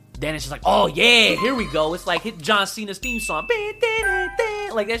 then it's just like, oh yeah, here we go. It's like hit John Cena's theme song.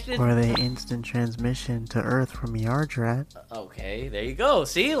 Like that shit. Or they instant transmission to Earth from Yardrat. Okay, there you go.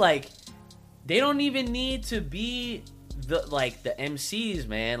 See, like, they don't even need to be the MCs,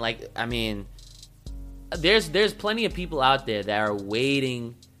 man. Like, I mean, there's plenty of people out there that are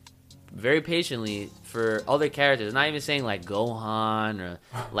waiting very patiently for other characters. I'm not even saying like Gohan or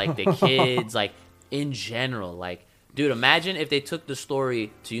like the kids, like in general. Like, dude, imagine if they took the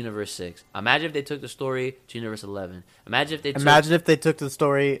story to Universe 6. Imagine if they took the story to Universe 11. Imagine if they took the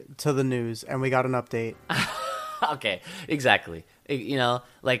story to the news and we got an update. Okay, exactly. You know,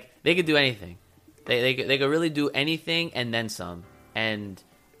 like they could do anything. They could really do anything and then some. And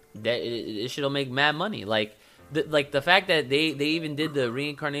that it should make mad money. Like the fact that they even did the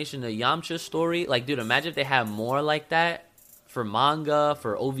reincarnation of Yamcha story. Like, dude, imagine if they had more like that for manga,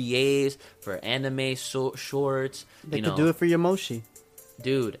 for OVAs, for anime shorts. They could do it for Yamoshi.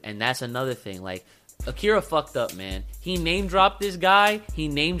 Dude, and that's another thing. Like, Akira fucked up, man. He name dropped this guy. He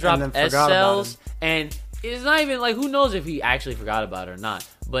name dropped S-Cells. And it's not even like, who knows if he actually forgot about it or not.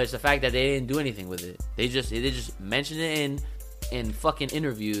 But it's the fact that they didn't do anything with it. They just mentioned it in fucking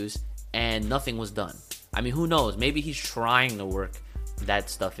interviews and nothing was done. I mean, who knows? Maybe he's trying to work that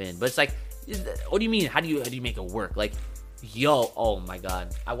stuff in. But it's like, what do you mean? How do you make it work? Like, yo, oh my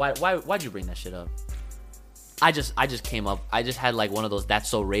god. Why'd you bring that shit up? I just came up. I just had like one of those "that's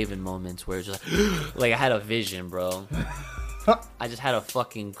so Raven" moments where it's just like I had a vision, bro. I just had a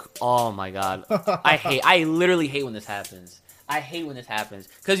fucking, oh my god. I literally hate when this happens. I hate when this happens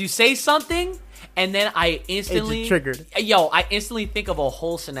because you say something and then I instantly triggered. Yo, I instantly think of a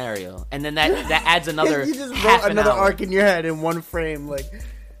whole scenario and then that adds another. You just wrote another arc in your head in one frame, like.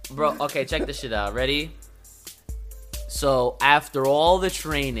 Bro, okay, check this shit out. Ready? So after all the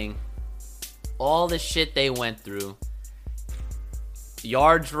training, all the shit they went through,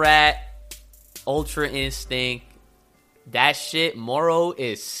 Yardrat, Ultra Instinct, that shit, Moro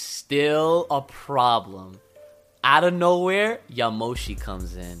is still a problem. Out of nowhere, Yamoshi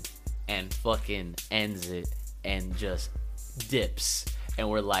comes in and fucking ends it and just dips. And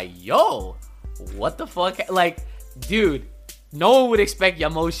we're like, yo, what the fuck? Like, dude, no one would expect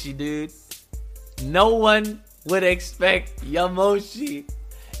Yamoshi, dude. No one would expect Yamoshi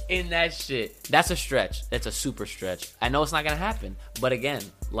in that shit. That's a stretch. That's a super stretch. I know it's not gonna happen. But again,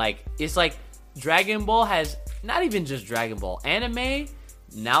 like, it's like Dragon Ball has, not even just Dragon Ball, anime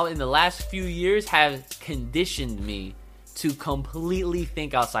now in the last few years has conditioned me to completely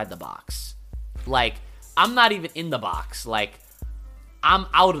think outside the box. Like, I'm not even in the box. Like, I'm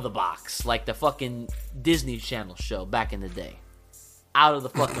out of the box. Like the fucking Disney Channel show back in the day. Out of the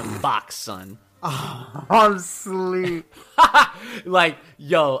fucking box, son. Oh, I'm asleep. Like,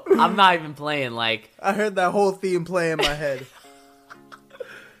 yo, I'm not even playing. Like, I heard that whole theme play in my head.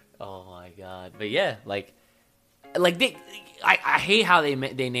 Oh my god. But yeah, like they, I hate how they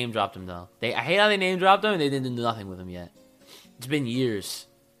name dropped him though. I hate how they name dropped him and they didn't do nothing with him yet. It's been years.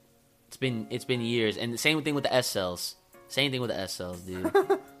 It's been years, and the same thing with the S-Cells. Same thing with the S-Cells, dude.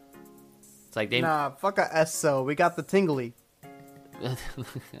 It's like they fuck a S-Cell. We got the tingly.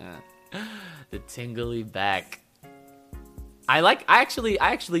 The tingly back. I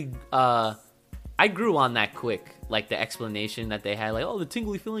grew on that quick. Like the explanation that they had, like, oh, the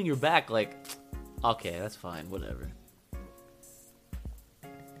tingly feeling your back. Like, okay, that's fine, whatever.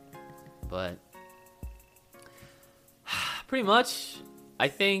 But pretty much, I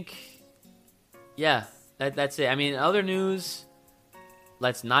think, yeah, that's it. I mean, other news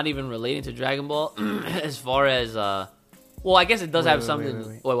that's not even relating to Dragon Ball, as far as well, I guess it does have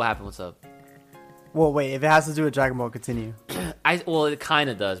something. Wait, what happened? What's up? Well, wait. If it has to do with Dragon Ball, continue. Well, it kind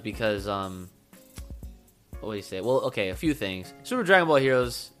of does because what do you say? Well, okay, a few things. Super Dragon Ball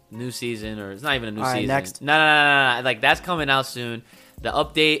Heroes new season, or it's not even a new season. Next. No. Like, that's coming out soon. The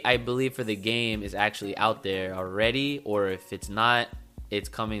update, I believe, for the game is actually out there already, or if it's not, it's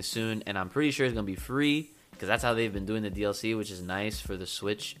coming soon, and I'm pretty sure it's gonna be free because that's how they've been doing the DLC, which is nice for the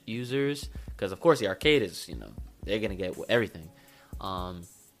Switch users. Because of course the arcade is, they're gonna get everything.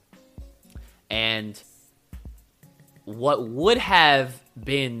 And what would have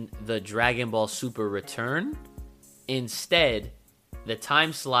been the Dragon Ball Super return, instead, the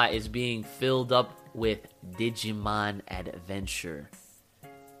time slot is being filled up with Digimon Adventure,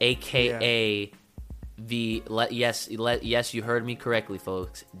 aka yes, you heard me correctly,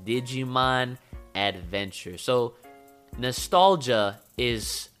 folks. Digimon Adventure. So nostalgia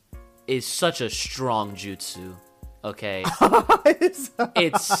is such a strong jutsu. Okay,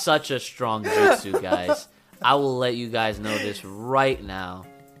 it's such a strong jutsu, guys. I will let you guys know this right now.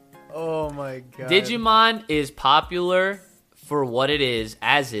 Oh my god. Digimon is popular for what it is,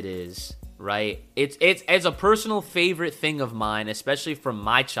 as it is, right? It's a personal favorite thing of mine, especially from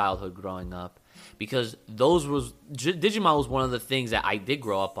my childhood growing up, because Digimon was one of the things that I did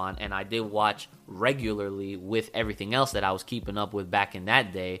grow up on, and I did watch regularly with everything else that I was keeping up with back in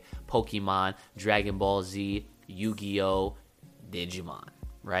that day: Pokemon, Dragon Ball Z, Yu-Gi-Oh, Digimon,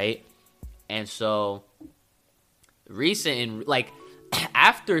 right? And so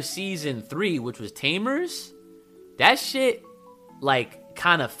after season 3, which was Tamers, that shit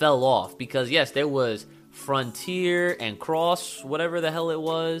kind of fell off, because yes, there was Frontier and Cross, whatever the hell it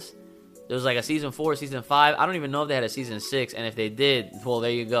was. There was a season 4, season 5. I don't even know if they had a season 6, and if they did, well,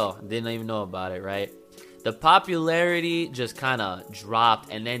 there you go. Didn't even know about it, right? The popularity just kind of dropped,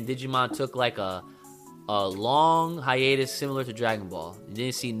 and then Digimon took a long hiatus similar to Dragon Ball. You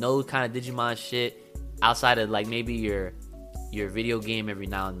didn't see no kind of Digimon shit outside of maybe your video game every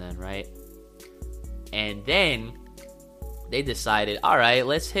now and then, right? And then they decided, all right,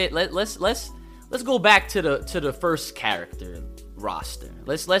 let's go back to the first character roster.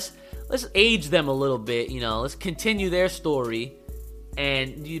 Let's age them a little bit, let's continue their story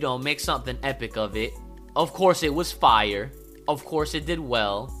and make something epic of it. Of course it was fire. Of course it did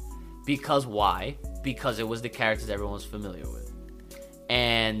well. Because why? Because it was the characters everyone was familiar with.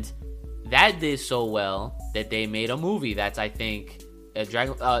 And that did so well that they made a movie that's, I think, I said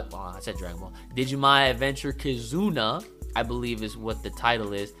Dragon Ball. Digimon Adventure Kizuna, I believe is what the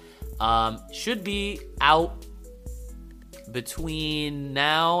title is. Should be out between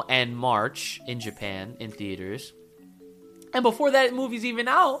now and March in Japan, in theaters. And before that movie's even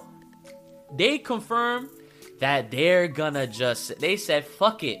out, they confirmed that they said,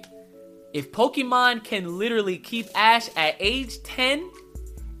 fuck it. If Pokemon can literally keep Ash at age 10,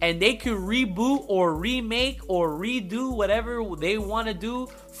 and they can reboot or remake or redo whatever they want to do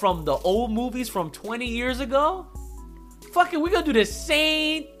from the old movies from 20 years ago, fuck it, we're gonna do the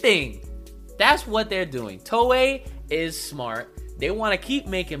same thing. That's what they're doing. Toei is smart. They want to keep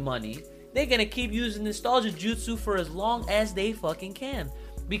making money. They're gonna keep using nostalgia jutsu for as long as they fucking can.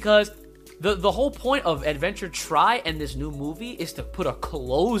 Because the whole point of Adventure Tri and this new movie is to put a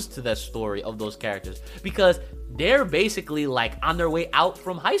close to the story of those characters, because they're basically on their way out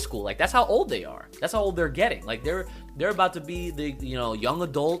from high school. That's how old they are. That's how old they're getting. They're about to be the young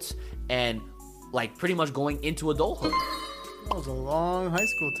adults and pretty much going into adulthood. That was a long high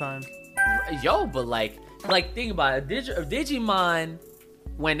school time. Yo, but think about it. Digimon,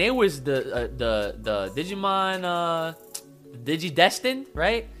 when they was the Digimon Digidestined,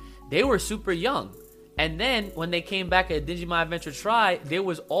 right? They were super young. And then when they came back at Digimon Adventure Tri, they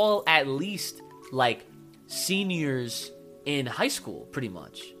was all at least seniors in high school, pretty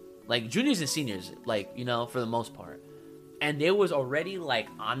much. Juniors and seniors, for the most part. And they was already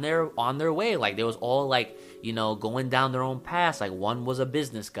on their way. They was all going down their own paths. One was a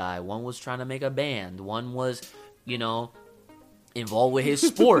business guy, one was trying to make a band, one was, involved with his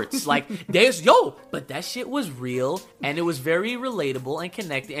sports. But that shit was real, and it was very relatable and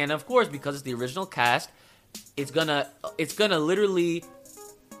connected. And of course, because it's the original cast, it's gonna literally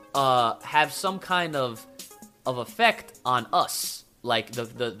have some kind of effect on us,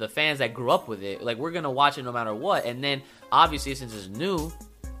 the fans that grew up with it. We're gonna watch it no matter what. And then obviously, since it's new,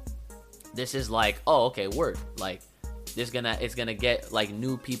 this is oh, okay, word. It's gonna get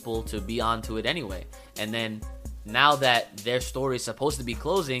new people to be onto it anyway. And then now that their story is supposed to be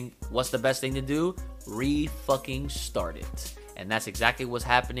closing, what's the best thing to do? Re-fucking start it. And that's exactly what's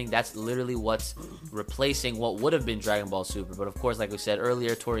happening. That's literally what's replacing what would have been Dragon Ball Super. But of course, like we said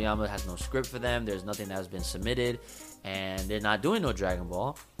earlier, Toriyama has no script for them. There's nothing that has been submitted, and they're not doing no Dragon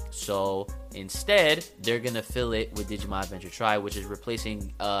Ball. So instead, they're gonna fill it with Digimon Adventure Tri, which is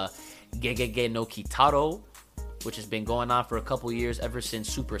replacing Gegege no Kitaro, which has been going on for a couple years, ever since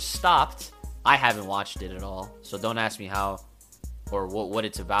Super stopped. I haven't watched it at all, so don't ask me how or what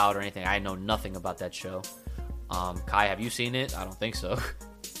it's about or anything. I know nothing about that show. Kai, have you seen it? I don't think so.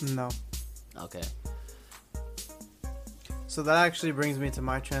 No. Okay. So that actually brings me to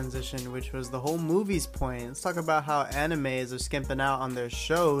my transition, which was the whole movies point. Let's talk about how animes are skimping out on their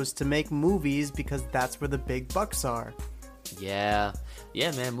shows to make movies because that's where the big bucks are. Yeah,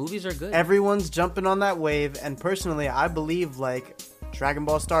 man, movies are good. Everyone's jumping on that wave, and personally, I believe like Dragon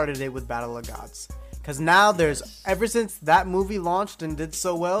Ball started it with Battle of Gods. Because now there's, ever since that movie launched and did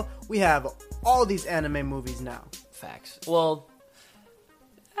so well, we have all these anime movies now. Facts. Well,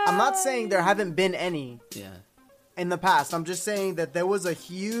 I'm not saying there haven't been any. Yeah. In the past, I'm just saying that there was a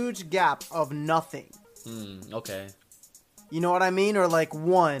huge gap of nothing. Okay. You know what I mean? Or like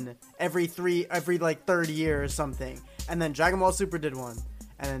one every like third year or something. And then Dragon Ball Super did one.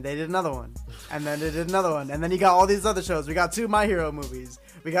 And then they did another one. And then they did another one. And then you got all these other shows. We got 2 My Hero movies.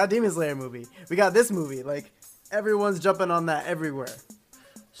 We got Demon Slayer movie. We got this movie. Like, everyone's jumping on that everywhere.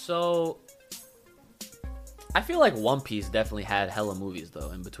 So, I feel like One Piece definitely had hella movies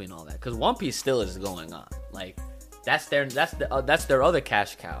though in between all that. Because One Piece still is going on. Like, that's their other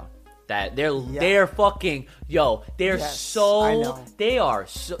cash cow. That they're fucking they're so they are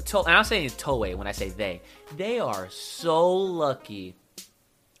so and I'm saying Toei when I say they are so lucky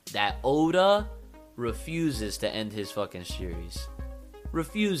that Oda refuses to end his fucking series.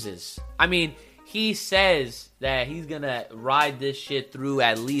 Refuses. I mean, he says that he's gonna ride this shit through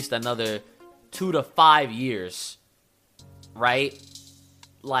at least another 2 to 5 years, right?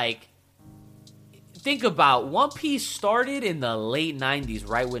 Like, think about One Piece started in the late 90s,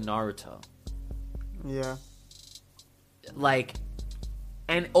 right, with Naruto. Yeah. Like,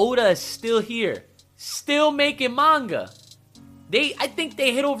 and Oda is still here, still making manga. I think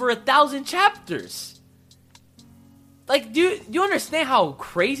they hit over 1,000 chapters. Like, do you understand how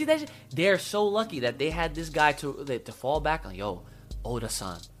crazy that is? They're so lucky that they had this guy to fall back on. Yo,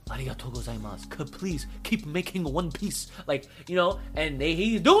 Oda-san, arigatou gozaimasu. Could please keep making One Piece. Like, and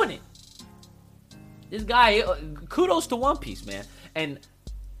he's doing it. This guy, kudos to One Piece, man. And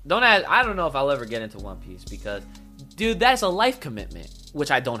I don't know if I'll ever get into One Piece because, dude, that's a life commitment,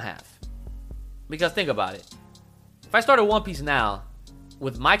 which I don't have. Because think about it. If I started One Piece now,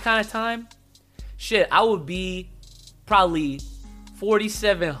 with my kind of time, shit, I would be probably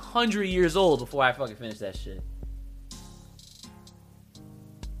 4,700 years old before I fucking finish that shit.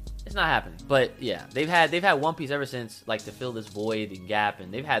 It's not happening. But yeah, they've had One Piece ever since, like, to fill this void and gap,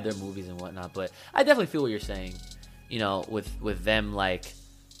 and they've had their movies and whatnot. But I definitely feel what you're saying, with them, like,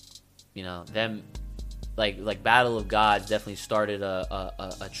 them, like Battle of Gods definitely started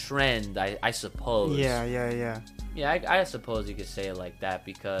a trend, I suppose. Yeah, I suppose you could say it like that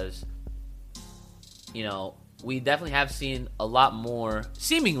because, we definitely have seen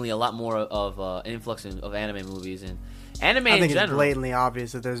seemingly a lot more of an influx of anime movies and anime in general. I think it's blatantly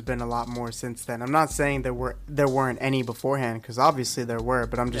obvious that there's been a lot more since then. I'm not saying there weren't any beforehand, because obviously there were,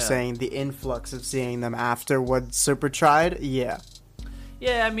 but I'm just saying the influx of seeing them after what Super tried, yeah.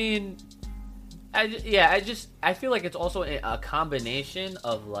 Yeah, I mean, I feel like it's also a combination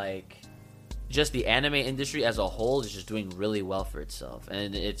of, like, just the anime industry as a whole is just doing really well for itself,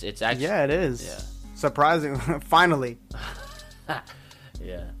 and it's actually it is. Yeah. Surprising, finally.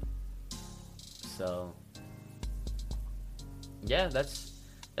 Yeah. So, yeah, that's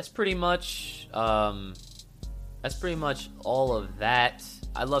pretty much all of that.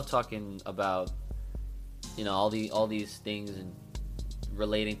 I love talking about all these things and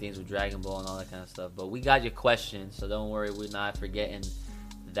relating things with Dragon Ball and all that kind of stuff. But we got your question, so don't worry, we're not forgetting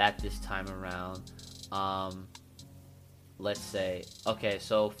that this time around. Let's say, okay,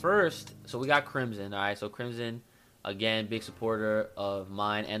 so we got Crimson. All right, so Crimson, again, big supporter of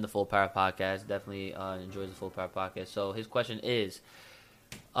mine and the Full Power Podcast. Definitely enjoys the Full Power Podcast. So his question is,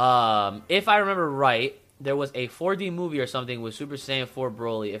 if I remember right, there was a 4D movie or something with Super Saiyan 4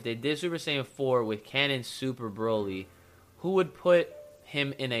 Broly. If they did Super Saiyan 4 with canon Super Broly, who would put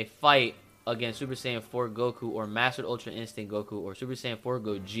him in a fight against Super Saiyan 4 Goku or Mastered Ultra Instinct Goku or Super Saiyan 4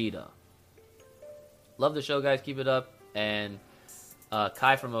 Gogeta? Love the show, guys. Keep it up. And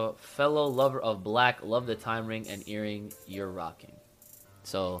Kai, from a fellow lover of black, love the time ring and earring you're rocking.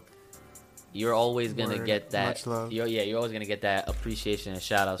 So you're always gonna get that. Much love. You're always gonna get that appreciation and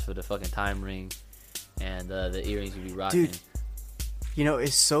shout outs for the fucking time ring and the earrings you be rocking. Dude,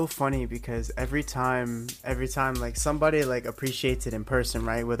 it's so funny because every time like somebody like appreciates it in person,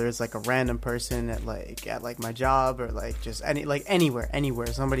 right? Whether it's like a random person at my job or like just anywhere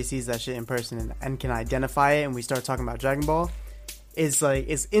somebody sees that shit in person and can identify it, and we start talking about Dragon Ball. It's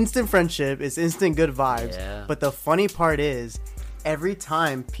instant friendship, it's instant good vibes. Yeah. But the funny part is, every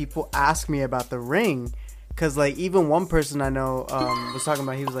time people ask me about the ring, because like even one person I know was talking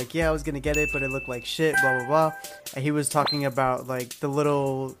about, he was like, yeah, I was gonna get it, but it looked like shit, blah blah blah. And he was talking about like the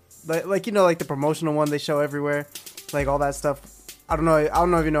little like the promotional one they show everywhere. like all that stuff. I don't know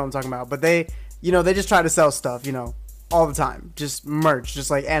if you know what I'm talking about, but they, you know, they just try to sell stuff, you know, all the time, just merch,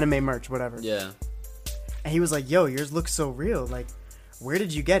 just like anime merch, whatever. Yeah. And he was like, "Yo, yours looks so real. Like, where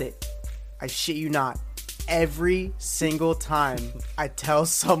did you get it?" I shit you not. Every single time I tell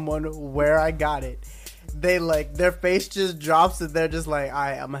someone where I got it, they like their face just drops and they're just like, "All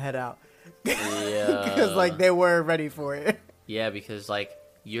right, I'm gonna head out." Yeah. Because like they weren't ready for it. Yeah, because like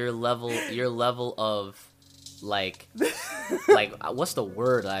your level of like what's the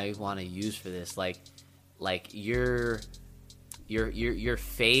word I want to use for this? Like your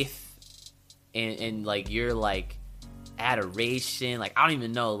faith and like your like adoration, like I don't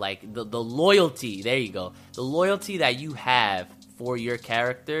even know, like the loyalty, there you go, the loyalty that you have for your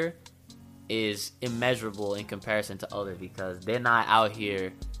character is immeasurable in comparison to others, because they're not out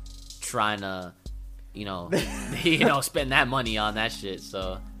here trying to spend that money on that shit.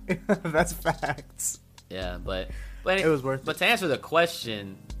 So that's facts. Yeah, but it was worth it. But to answer the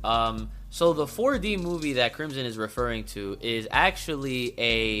question, so the 4D movie that Crimson is referring to is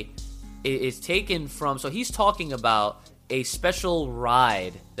actually is taken from, so he's talking about a special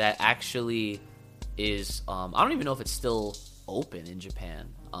ride that actually is I don't even know if it's still open in Japan,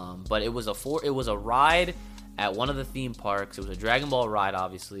 but it was a ride at one of the theme parks. It was a Dragon Ball ride,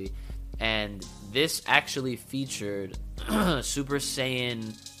 obviously, and this actually featured Super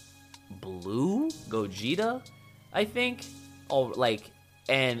Saiyan Blue Gogeta, I think. Oh, like,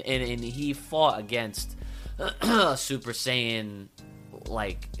 and he fought against Super Saiyan,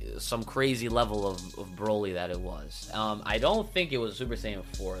 like some crazy level of Broly that it was. I don't think it was Super Saiyan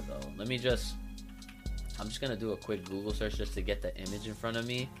 4 though. I'm just gonna do a quick Google search just to get the image in front of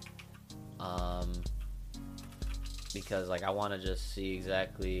me, because like I want to just see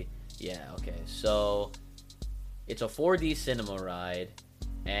exactly. Yeah, okay. So it's a 4D cinema ride,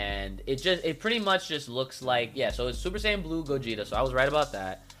 and it pretty much just looks like, yeah, so it's Super Saiyan Blue Gogeta, so I was right about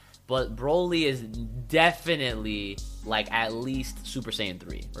that. But Broly is definitely like at least Super Saiyan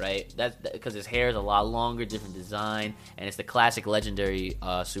 3, right? That's because his hair is a lot longer, different design, and it's the classic legendary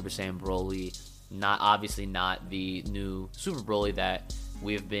Super Saiyan Broly, obviously not the new Super Broly that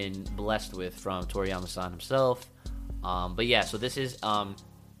we've been blessed with from Toriyama-san himself. But yeah, so this is a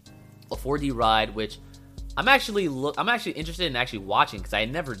 4D ride, which I'm actually interested in actually watching, because I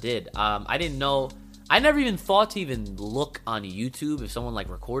never did. I didn't know. I never even thought to even look on YouTube if someone like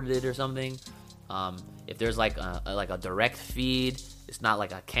recorded it or something. If there's like a direct feed, it's not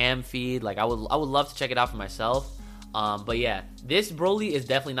like a cam feed. Like I would love to check it out for myself. But yeah, this Broly is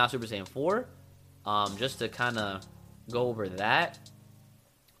definitely not Super Saiyan 4. Just to kind of go over that.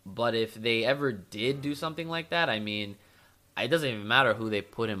 But if they ever did do something like that, I mean, it doesn't even matter who they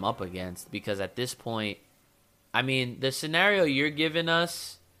put him up against, because at this point, I mean, the scenario you're giving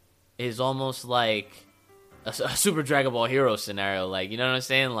us is almost like a Super Dragon Ball Hero scenario. Like, you know what I'm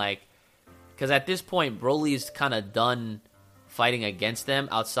saying? Like, because at this point, Broly's kind of done fighting against them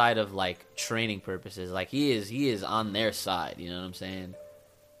outside of like training purposes. Like he is on their side. You know what I'm saying?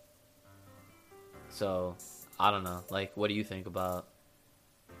 So I don't know. Like, what do you think about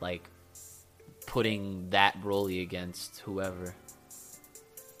like putting that Broly against whoever?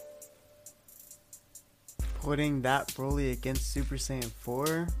 Putting that Broly against Super Saiyan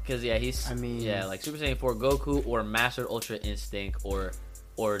 4? Because yeah, like Super Saiyan 4 Goku, or Master Ultra Instinct, or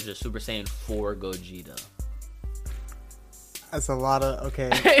just Super Saiyan 4 Gogeta. That's a lot of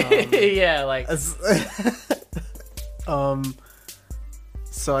yeah, like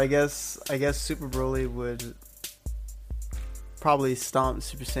so I guess Super Broly would probably stomp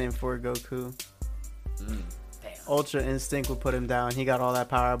Super Saiyan 4 Goku. Damn. Ultra Instinct would put him down. He got all that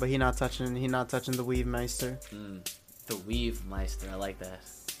power, but he not touching the Weave Meister. The Weave Meister, I like that.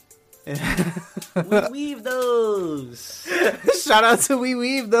 Yeah. We weave those. Shout out to We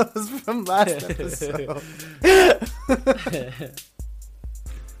Weave Those from last episode.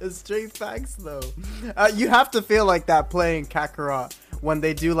 It's straight facts though. You have to feel like that playing Kakarot when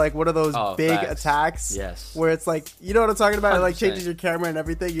they do like one of those big attacks. Yes. Where it's like, you know what I'm talking about? 100%. It like changes your camera and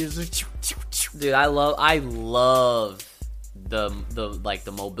everything. You're just dude, I love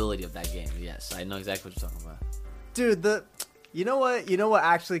the mobility of that game. Yes, I know exactly what you're talking about. Dude, you know what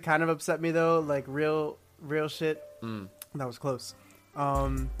actually kind of upset me though? Like real shit. That was close.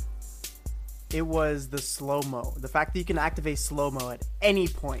 It was the slow-mo. The fact that you can activate slow-mo at any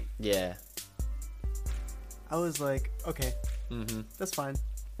point. Yeah. I was like, okay. That's fine.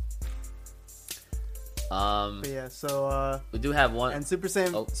 But yeah, so we do have one, and Super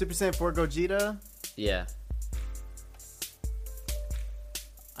Saiyan 4 Gogeta. Yeah.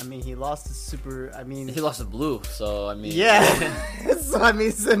 I mean, he lost he lost to Blue, so I mean, yeah. So I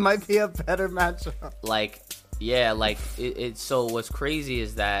mean, it might be a better matchup. Like, Yeah, like so what's crazy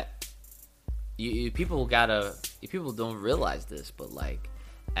is that people don't realize this, but like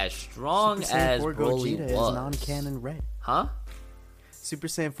as strong Super Saiyan as 4 Broly Gogeta was, is non-canon red. huh? Super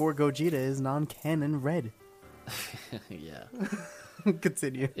Saiyan 4 Gogeta is non-canon red. Yeah.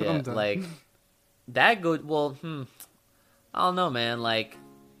 Continue. Yeah, I'm done. like that I don't know, man. Like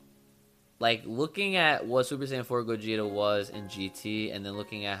looking at what Super Saiyan 4 Gogeta was in GT, and then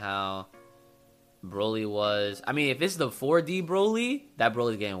looking at how Broly was. I mean, if it's the 4D Broly, that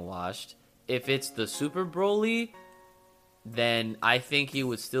Broly's getting washed. If it's the Super Broly, then I think he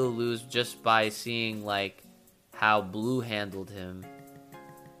would still lose just by seeing like how Blue handled him.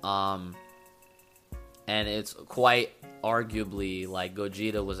 And it's quite arguably like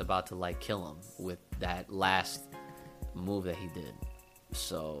Gogeta was about to like kill him with that last move that he did.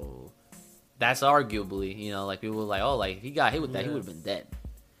 So that's arguably, you know, like people were like, oh, like if he got hit with that, he would have been dead.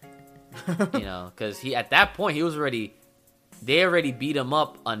 You know, because he at that point they already beat him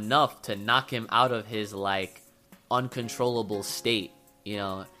up enough to knock him out of his like uncontrollable state, you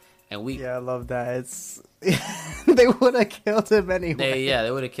know. And I love that. It's they would have killed him anyway.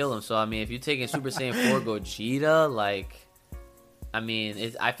 They would have killed him. So I mean, if you're taking Super Saiyan 4 Gogeta, like, I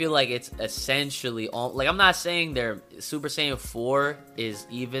mean, I feel like it's essentially all, like, I'm not saying their Super Saiyan 4 is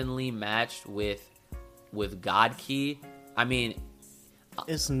evenly matched with God Ki. I mean,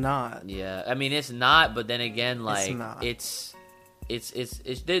 it's not. Yeah, I mean it's not. But then again, like it's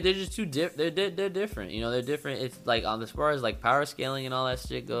they're just they're different. You know, they're different. It's like on as far as like power scaling and all that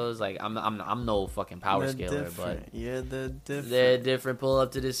shit goes. Like I'm no fucking power scaler, different. but yeah, they're different. They're different. Pull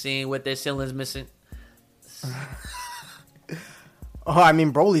up to the scene with their ceilings missing. Oh, I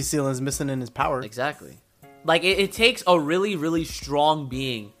mean Broly's ceiling's missing in his power. Exactly. Like it takes a really really strong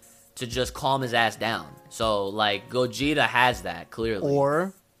being to just calm his ass down. So like Gogeta has that clearly.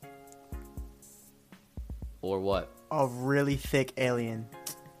 Or what? A really thick alien.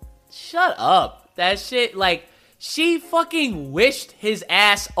 Shut up. That shit, like, she fucking wished his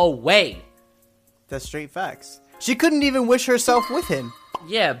ass away. That's straight facts. She couldn't even wish herself with him.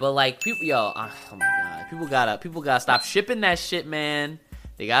 Yeah, but like people, oh my god, people gotta stop shipping that shit, man.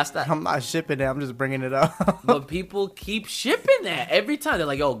 They gotta stop. I'm not shipping it. I'm just bringing it up. But people keep shipping that every time. They're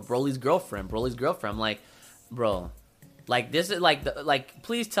like, "Yo, Broly's girlfriend." I'm like, bro. Like, this is like,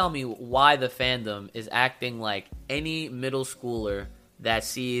 please tell me why the fandom is acting like any middle schooler that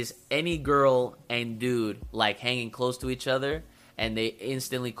sees any girl and dude like hanging close to each other and they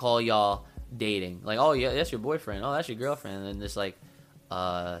instantly call y'all dating. Like, oh yeah, that's your boyfriend. Oh, that's your girlfriend. And it's like,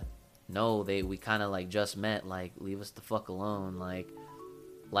 no, we kind of like just met. Like, leave us the fuck alone.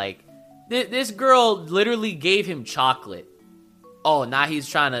 Like this girl literally gave him chocolate. Oh, now he's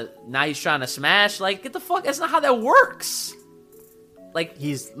trying to smash. Like, get the fuck. That's not how that works. Like,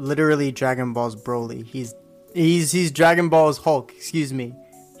 he's literally Dragon Ball's Broly. He's Dragon Ball's Hulk. Excuse me.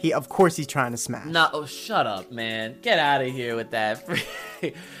 Of course he's trying to smash. No, oh, shut up, man. Get out of here with that.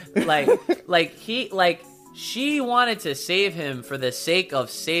 She wanted to save him for the sake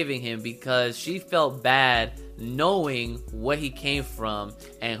of saving him because she felt bad knowing what he came from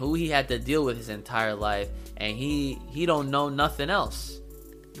and who he had to deal with his entire life, and he don't know nothing else.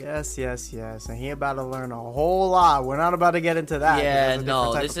 Yes, and he about to learn a whole lot. We're not about to get into that. Yeah,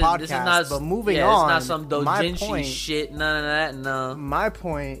 no, this is not. But moving on, it's not some doujinshi shit. None of that. No. My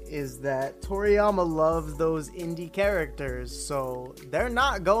point is that Toriyama loves those indie characters, so they're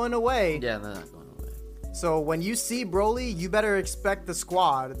not going away. Yeah, they're not going away. So when you see Broly, you better expect the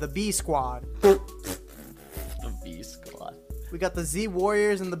squad, the B squad. The B squad. We got the Z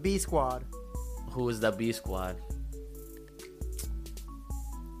Warriors and the B squad. Who is the B squad?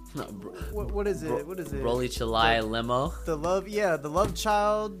 No, what is it? What is it? Broly, Chalai, Limo. The love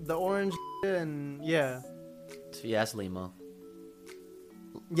child, the orange, and yeah. Yeah, that's Limo.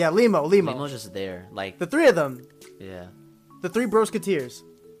 Yeah, Limo. Limo's just there, like the three of them. Yeah. The three Brosketeers.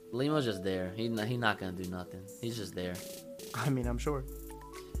 Limo's just there. He's not gonna do nothing. He's just there. I mean, I'm sure.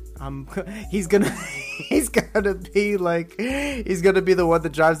 He's gonna be the one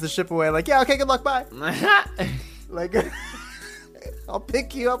that drives the ship away. Like, yeah, okay, good luck, bye. Like. I'll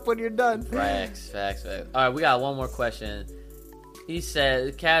pick you up when you're done. Facts. All right, we got one more question. He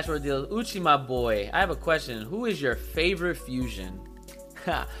said, Cash Ordeal, Uchi, my boy, I have a question. Who is your favorite fusion?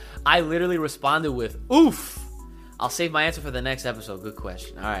 I literally responded with, oof. I'll save my answer for the next episode. Good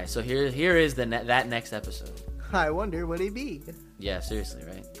question. All right, so here is that next episode. I wonder what it be. Yeah, seriously,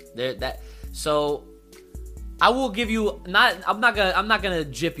 right? So I will give you I'm not gonna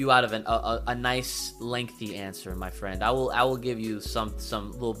jip you out of a nice lengthy answer, my friend. I will give you some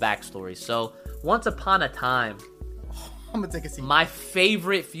little backstory. So once upon a time, I'm gonna take a seat. My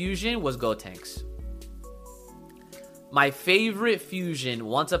favorite fusion was Gotenks. my favorite fusion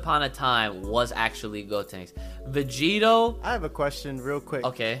once upon a time was actually Gotenks. Vegito. I have a question real quick.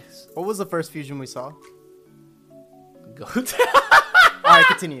 Okay. What was the first fusion we saw? Goten. All right,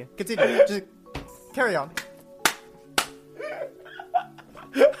 continue. Just carry on.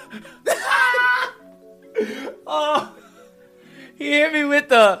 Oh, he hit me with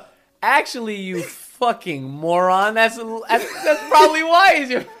the. Actually, you fucking moron. That's probably why he's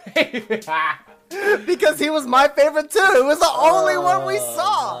your favorite. Because he was my favorite too. It was the only one we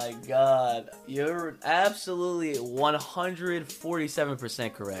saw. Oh my god, you're absolutely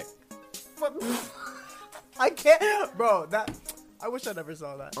 147% correct. I can't, bro. I wish I never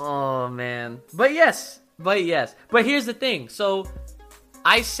saw that. Oh man, but here's the thing. So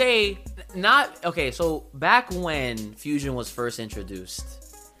I say not okay. So back when Fusion was first introduced,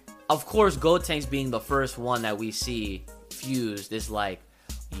 of course, Gotenks being the first one that we see fused is like,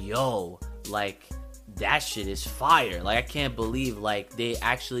 yo, like that shit is fire. Like I can't believe like they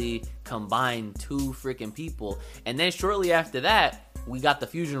actually combined two freaking people. And then shortly after that, we got the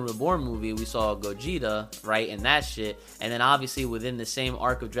Fusion Reborn movie. We saw Gogeta, right, and that shit. And then obviously within the same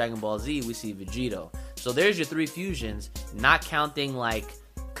arc of Dragon Ball Z, we see Vegito. So there's your three fusions, not counting like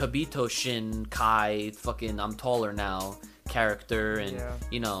Kabito Shin Kai, fucking I'm taller now character, and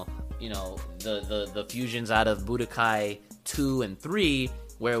you know the fusions out of Budokai 2 and 3,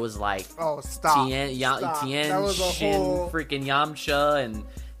 where it was like Tien Shin, freaking Yamcha, and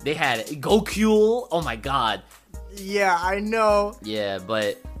they had Gokul. Oh my god. Yeah, I know. Yeah,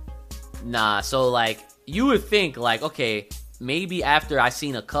 but nah. So like, you would think like, okay, maybe after I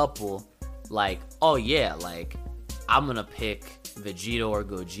seen a couple, like, oh yeah, like I'm gonna pick Vegito or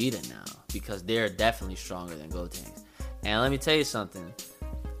Gogeta now because they're definitely stronger than Gotenks. And let me tell you something.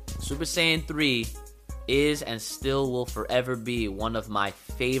 Super Saiyan 3 is and still will forever be one of my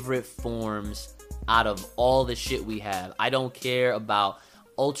favorite forms out of all the shit we have. I don't care about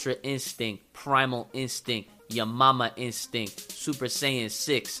Ultra Instinct, Primal Instinct, Yamama Instinct, Super Saiyan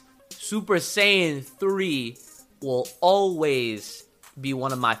 6. Super Saiyan 3 will always be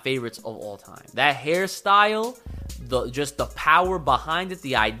one of my favorites of all time. That hairstyle, just the power behind it,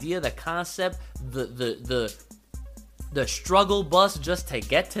 the idea, the concept, the struggle bus just to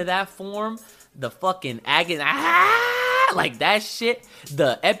get to that form, the fucking agony, like that shit,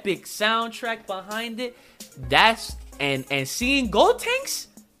 the epic soundtrack behind it, that's and seeing Gotenks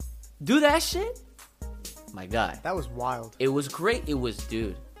do that shit, my God, that was wild. It was great. It was,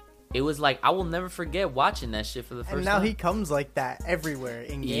 dude. It was like, I will never forget watching that shit for the first time. And now he comes like that everywhere.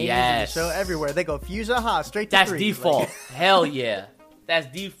 In games, in the show, everywhere. They go Fusion, straight to 3. That's default. Like, hell yeah. That's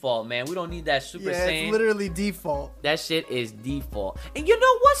default, man. We don't need that Super Saiyan. It's literally default. That shit is default. And you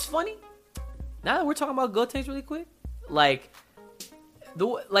know what's funny? Now that we're talking about Gotenks really quick, the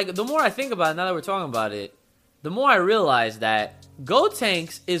more I think about it, now that we're talking about it, the more I realize that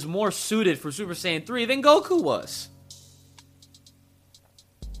Gotenks is more suited for Super Saiyan 3 than Goku was.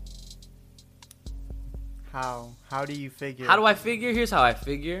 How? How do you figure? How do I figure? Here's how I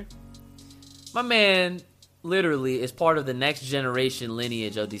figure. My man literally is part of the next generation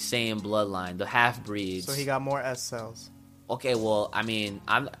lineage of the Saiyan bloodline, the half-breeds. So he got more S cells. Okay, well, I mean,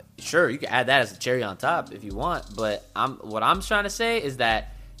 I'm sure you can add that as a cherry on top if you want, but what I'm trying to say is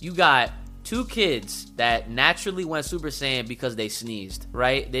that you got two kids that naturally went Super Saiyan because they sneezed,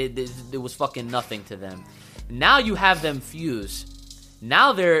 right? It was fucking nothing to them. Now you have them fuse.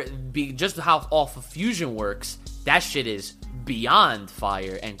 Now they're just how off of fusion works. That shit is beyond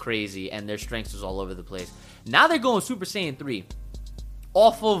fire and crazy, and their strength is all over the place. Now they're going Super Saiyan 3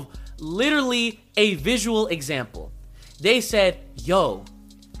 off of literally a visual example. They said, yo,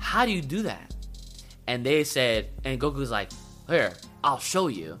 how do you do that? And they said, and Goku's like, here, I'll show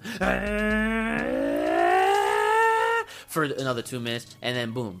you. For another 2 minutes, and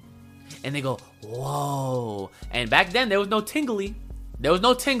then boom. And they go, whoa. And back then, there was no tingly. There was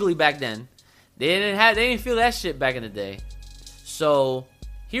no tingly back then. They didn't feel that shit back in the day. So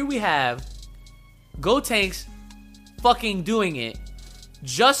here we have Gotenks fucking doing it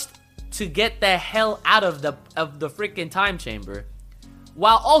just to get the hell out of the freaking time chamber,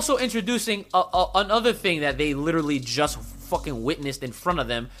 while also introducing another thing that they literally just fucking witnessed in front of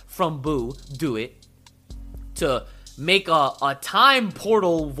them from Boo do it, to make a time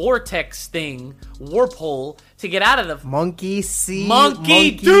portal vortex thing, warp hole, to get out of the monkey see,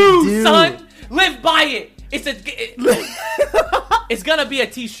 monkey do, son. Live by it. It's gonna be a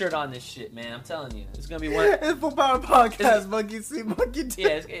t-shirt on this shit, man. I'm telling you. It's gonna be one. It's Full Power Podcast. Monkey see, monkey do.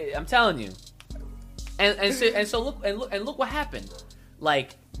 Yeah, I'm telling you. So look what happened.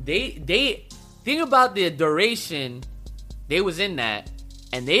 Like they think about the duration they was in that.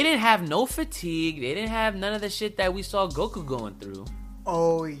 And they didn't have no fatigue. They didn't have none of the shit that we saw Goku going through.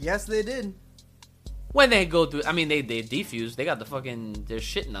 Oh, yes, they did. When they go through, I mean, they defused. They got their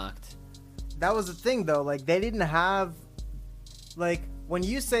shit knocked. That was the thing, though. Like, they didn't have, like, when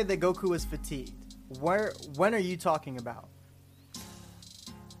you say that Goku was fatigued, when are you talking about?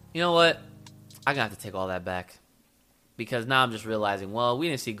 You know what? I'm gonna have to take all that back. Because now I'm just realizing, well, we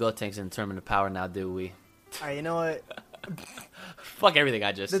didn't see Gotenks in Tournament of Power now, did we? Alright, you know what? Fuck everything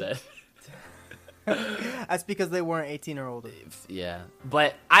I just said. That's because they weren't 18 or older. Yeah.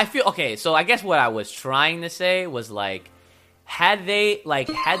 But I feel, okay, so I guess what I was trying to say was, like, had they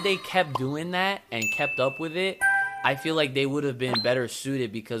kept doing that and kept up with it, I feel like they would have been better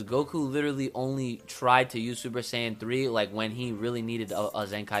suited, because Goku literally only tried to use Super Saiyan 3 like when he really needed a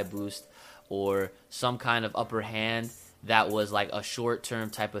Zenkai boost or some kind of upper hand that was like a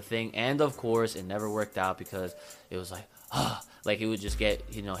short-term type of thing. And of course, it never worked out because it was like he would just get,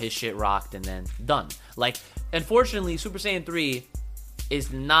 his shit rocked and then done. Like, unfortunately, Super Saiyan 3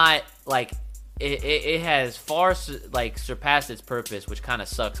 is not like it has far like surpassed its purpose, which kind of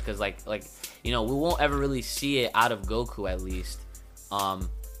sucks because like we won't ever really see it out of Goku, at least.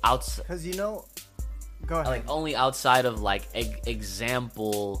 Outside, because go ahead. Like only outside of like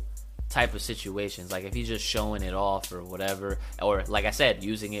example type of situations, like if he's just showing it off or whatever, or like I said,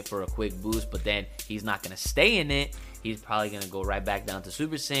 using it for a quick boost, but then he's not gonna stay in it. He's probably gonna go right back down to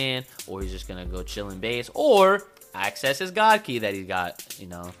Super Saiyan, or he's just gonna go chill in base, or access his God Key that he got.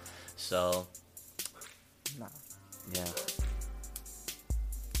 So nah. Yeah.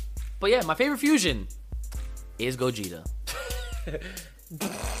 But yeah, my favorite fusion is Gogeta.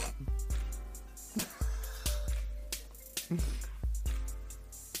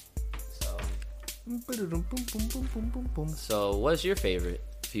 So, what's your favorite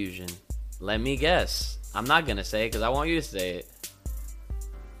fusion? Let me guess. I'm not gonna say it because I want you to say it.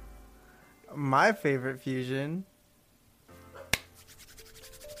 My favorite fusion.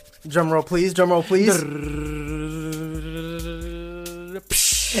 Drum roll, please. Drum roll, please.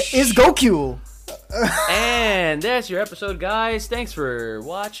 Is Goku. And that's your episode, guys. Thanks for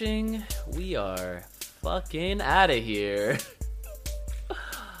watching. We are fucking out of here.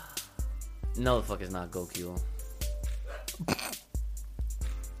 No, the fuck is not Goku.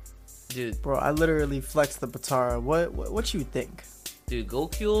 Dude. Bro, I literally flexed the Potara. What you think? Dude,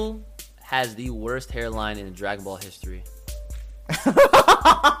 Goku has the worst hairline in Dragon Ball history.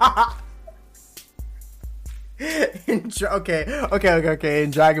 Okay.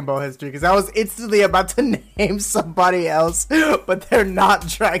 In Dragon Ball history, because I was instantly about to name somebody else, but they're not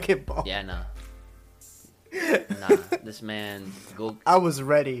Dragon Ball. Yeah, nah. This man, I was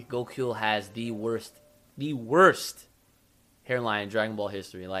ready. Goku has the worst hairline in Dragon Ball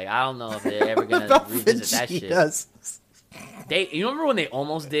history. Like, I don't know if they're ever gonna revisit that shit. You remember when they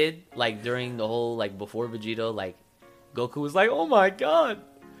almost did, like, during the whole, like, before Vegeta, like, Goku was like, oh my god,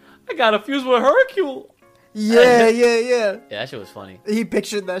 I gotta fuse with Hercule. Yeah. Yeah, that shit was funny. He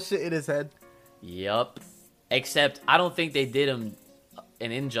pictured that shit in his head. Yup. Except, I don't think they did him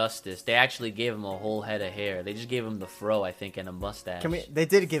an injustice. They actually gave him a whole head of hair. They just gave him the fro, I think, and a mustache. They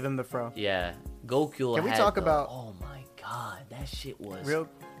did give him the fro. Yeah. Goku Can we talk about... Oh my god, that shit was... Real...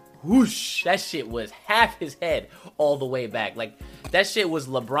 Whoosh! That shit was half his head all the way back. Like, that shit was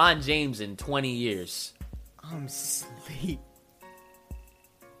LeBron James in 20 years. I'm asleep.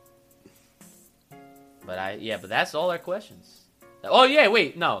 But that's all our questions. Oh yeah,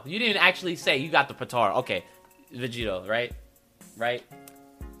 wait, no, you didn't actually say you got the Potara. Okay, Vegito, right?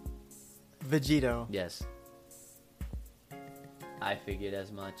 Vegito. Yes. I figured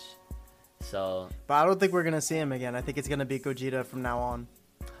as much. So. But I don't think we're gonna see him again. I think it's gonna be Gogeta from now on.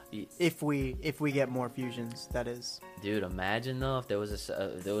 If we get more fusions, that is. Dude, imagine though if there was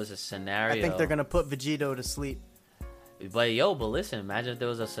a scenario. I think they're gonna put Vegito to sleep. But listen, imagine if there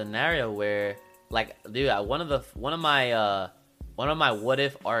was a scenario where, like, dude, one of my what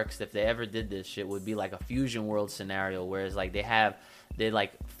if arcs, if they ever did this shit, would be like a Fusion World scenario, where it's like they're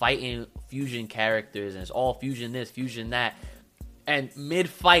like fighting fusion characters and it's all fusion this, fusion that, and mid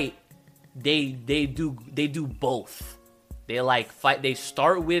fight they do both. They like fight. They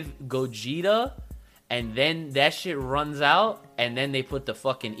start with Gogeta, and then that shit runs out, and then they put the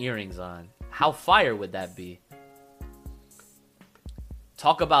fucking earrings on. How fire would that be?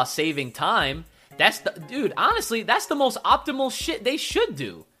 Talk about saving time. Honestly, that's the most optimal shit they should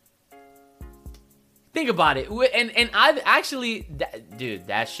do. Think about it. And I've actually,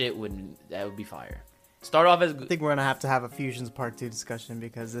 that shit would be fire. Start off as... I think we're going to have a Fusions Part 2 discussion,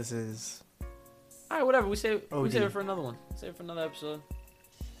 because this is... Alright, whatever. We save it for another one. Save it for another episode.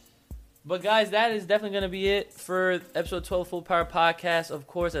 But guys, that is definitely going to be it for episode 12 Full Power Podcast. Of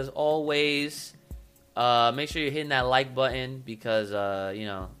course, as always, make sure you're hitting that like button because,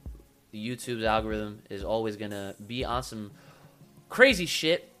 YouTube's algorithm is always going to be on some crazy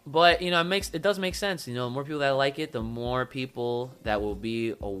shit. But, it does make sense. The more people that like it, the more people that will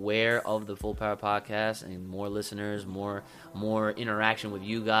be aware of the Full Power Podcast and more listeners, more interaction with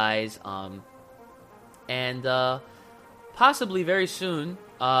you guys. And possibly very soon,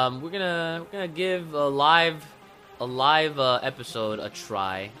 we're gonna give a live episode a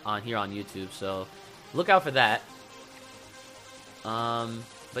try here on YouTube. So look out for that.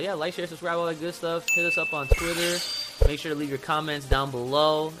 But yeah, like, share, subscribe, all that good stuff. Hit us up on Twitter. Make sure to leave your comments down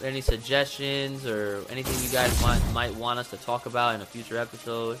below. Any suggestions or anything you guys might want us to talk about in a future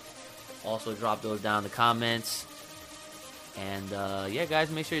episode. Also drop those down in the comments. And yeah, guys,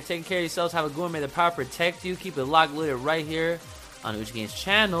 make sure you're taking care of yourselves. Have a good one. May the power protect you. Keep it locked loaded right here on the Uchi Games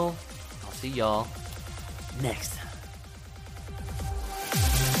channel. I'll see y'all next time.